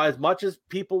Bush, as much as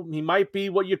people, he might be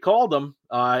what you called him,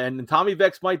 and Tommy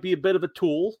Vex might be a bit of a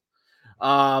tool.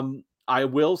 I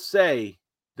will say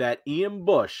that Ian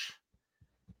Bush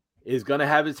is going to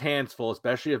have his hands full,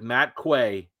 especially if Matt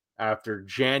Quay after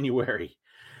January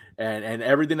and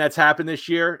everything that's happened this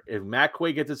year. If Matt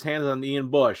Quay gets his hands on Ian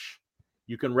Bush,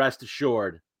 you can rest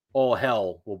assured all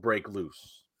hell will break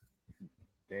loose.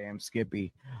 Damn,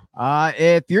 Skippy.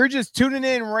 If you're just tuning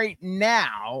in right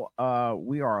now,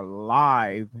 we are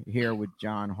live here with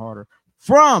John Harder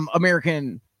from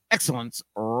American Excellence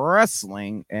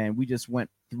Wrestling, and we just went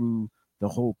through the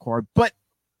whole card. But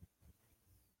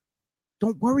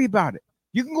don't worry about it.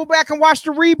 You can go back and watch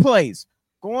the replays.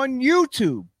 Go on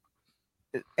YouTube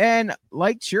and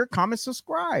like, share, comment,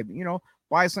 subscribe.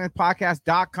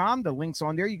 BodySlamsPodcast.com. The link's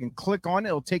on there. You can click on it.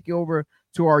 It'll take you over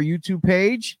to our YouTube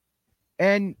page.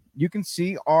 And you can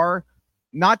see our,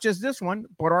 not just this one,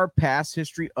 but our past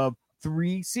history of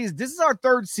 3 seasons. This is our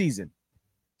 3rd season.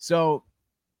 So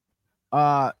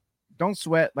don't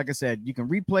sweat. Like I said, you can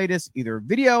replay this either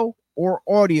video or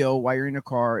audio while you're in the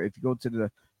car. If you go to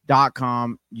the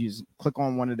 .com, you just click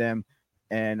on one of them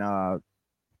and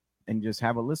just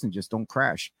have a listen. Just don't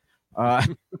crash. Oh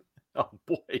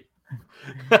boy.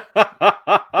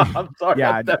 I'm sorry.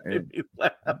 Yeah, that made me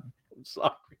laugh. I'm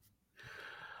sorry.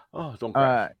 Oh, don't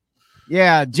crash.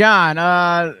 Yeah,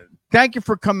 John, thank you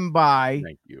for coming by.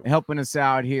 Thank you. Helping us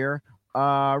out here.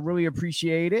 Really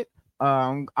appreciate it.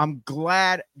 I'm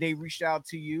glad they reached out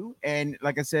to you. And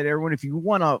like I said, everyone, if you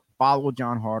want to follow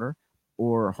John Harder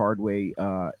or Hardway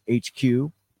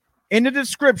HQ, in the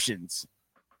descriptions,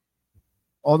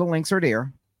 all the links are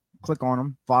there. Click on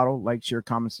them, follow, like, share,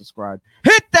 comment, subscribe.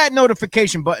 Hit that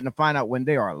notification button to find out when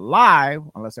they are live,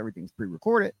 unless everything's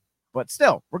pre-recorded. But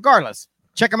still, regardless,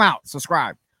 check them out.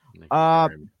 Subscribe.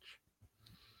 After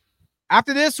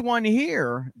this one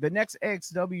here, the next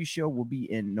AXW show will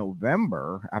be in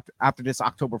November. After this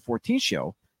October 14th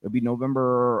show, it'll be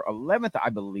November 11th, I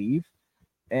believe.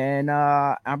 And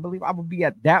I believe I will be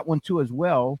at that one too as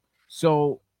well.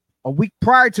 So a week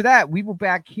prior to that, we were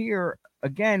back here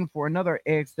again for another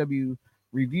AXW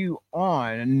review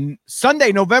on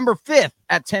Sunday, November 5th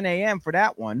at 10 a.m. for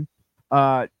that one.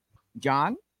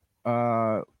 John,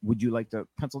 would you like to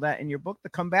pencil that in your book to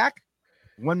come back?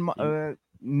 November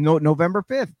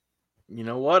 5th. You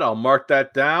know what? I'll mark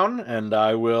that down, and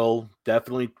I will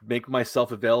definitely make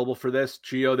myself available for this.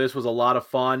 Chio, this was a lot of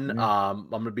fun. Yeah. I'm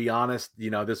going to be honest.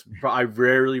 I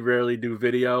rarely do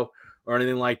video or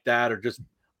anything like that,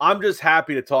 I'm just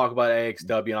happy to talk about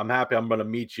AXW, and I'm happy I'm going to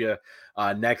meet you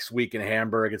next week in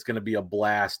Hamburg. It's going to be a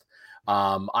blast.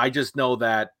 I just know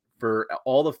that for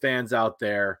all the fans out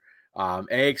there,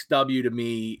 AXW to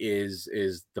me is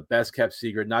the best kept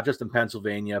secret, not just in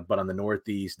Pennsylvania, but on the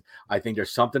Northeast. I think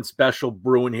there's something special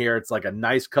brewing here. It's like a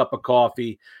nice cup of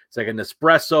coffee. It's like an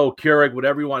espresso, Keurig,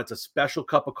 whatever you want. It's a special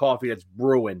cup of coffee that's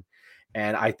brewing.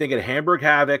 And I think at Hamburg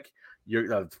Havoc,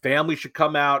 your family should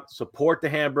come out, support the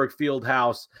Hamburg Field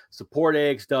House, support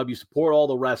AXW, support all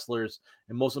the wrestlers,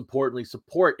 and most importantly,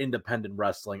 support independent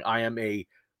wrestling. I am a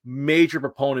major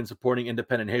proponent supporting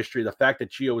independent history. The fact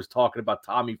that Chio was talking about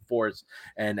Tommy Force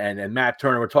and Matt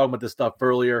Turner, we're talking about this stuff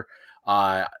earlier.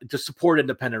 Just support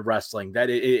independent wrestling. That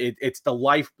it's the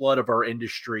lifeblood of our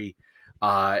industry,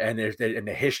 and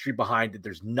the history behind it.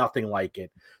 There's nothing like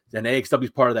it. And AXW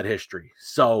is part of that history.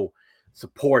 So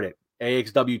support it.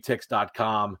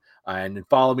 AXWTix.com, and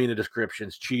follow me in the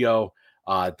descriptions. Chio,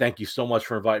 thank you so much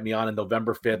for inviting me on. On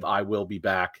November 5th, I will be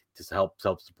back to help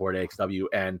support AXW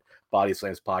and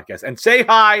BodySlams podcast. And say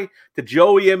hi to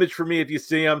Joey Image for me if you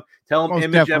see him. Tell him Most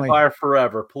Image definitely. Empire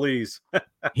forever, please.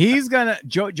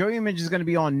 Joey Image is gonna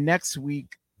be on next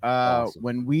week Awesome.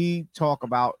 when we talk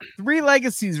about Three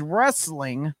Legacies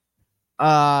Wrestling.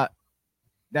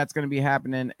 That's gonna be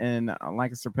happening in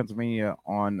Lancaster, Pennsylvania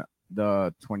on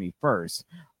the 21st.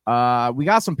 We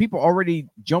got some people already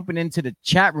jumping into the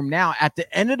chat room now at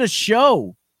the end of the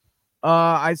show.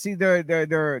 I see they're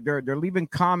leaving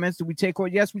comments. Do we take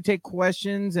questions? Yes, we take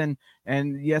questions, and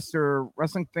yes, they're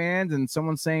wrestling fans, and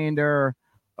someone's saying they're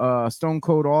Stone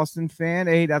Cold Austin fan.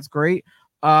 Hey, that's great.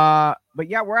 But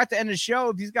yeah, we're at the end of the show.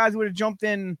 If these guys would have jumped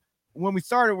in when we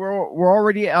started, we're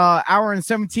already hour and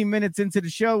 17 minutes into the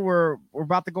show. We're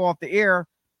about to go off the air.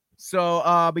 So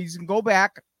but you can go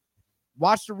back,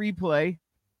 watch the replay,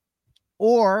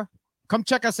 or come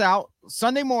check us out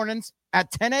Sunday mornings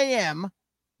at 10 a.m.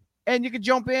 and you can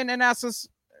jump in and ask us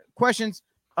questions.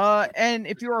 And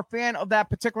if you're a fan of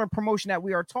that particular promotion that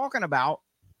we are talking about,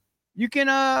 you can,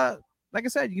 like I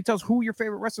said, you can tell us who your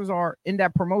favorite wrestlers are in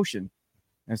that promotion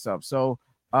and stuff. So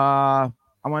I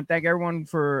want to thank everyone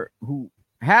who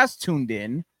has tuned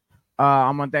in. I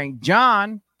want to thank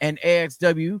John and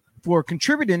AXW for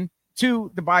contributing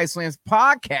to the BodySlams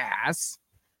podcast.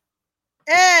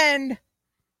 And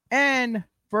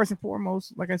first and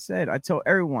foremost, like I said, I tell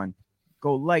everyone,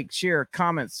 go like, share,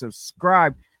 comment,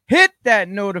 subscribe, hit that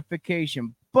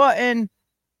notification button,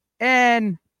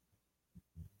 and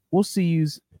we'll see you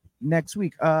next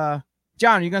week. John,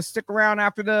 are you gonna stick around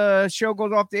after the show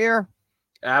goes off the air?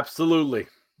 Absolutely.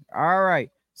 All right.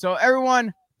 So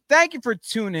everyone, thank you for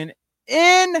tuning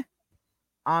in.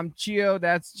 I'm Chio.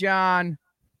 That's John.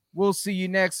 We'll see you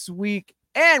next week,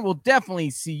 and we'll definitely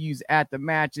see you at the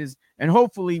matches, and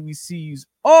hopefully we see you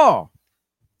all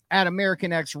at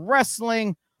American X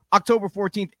Wrestling October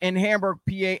 14th in Hamburg,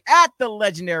 PA at the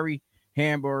legendary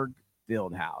Hamburg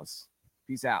Field House.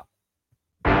 Peace out.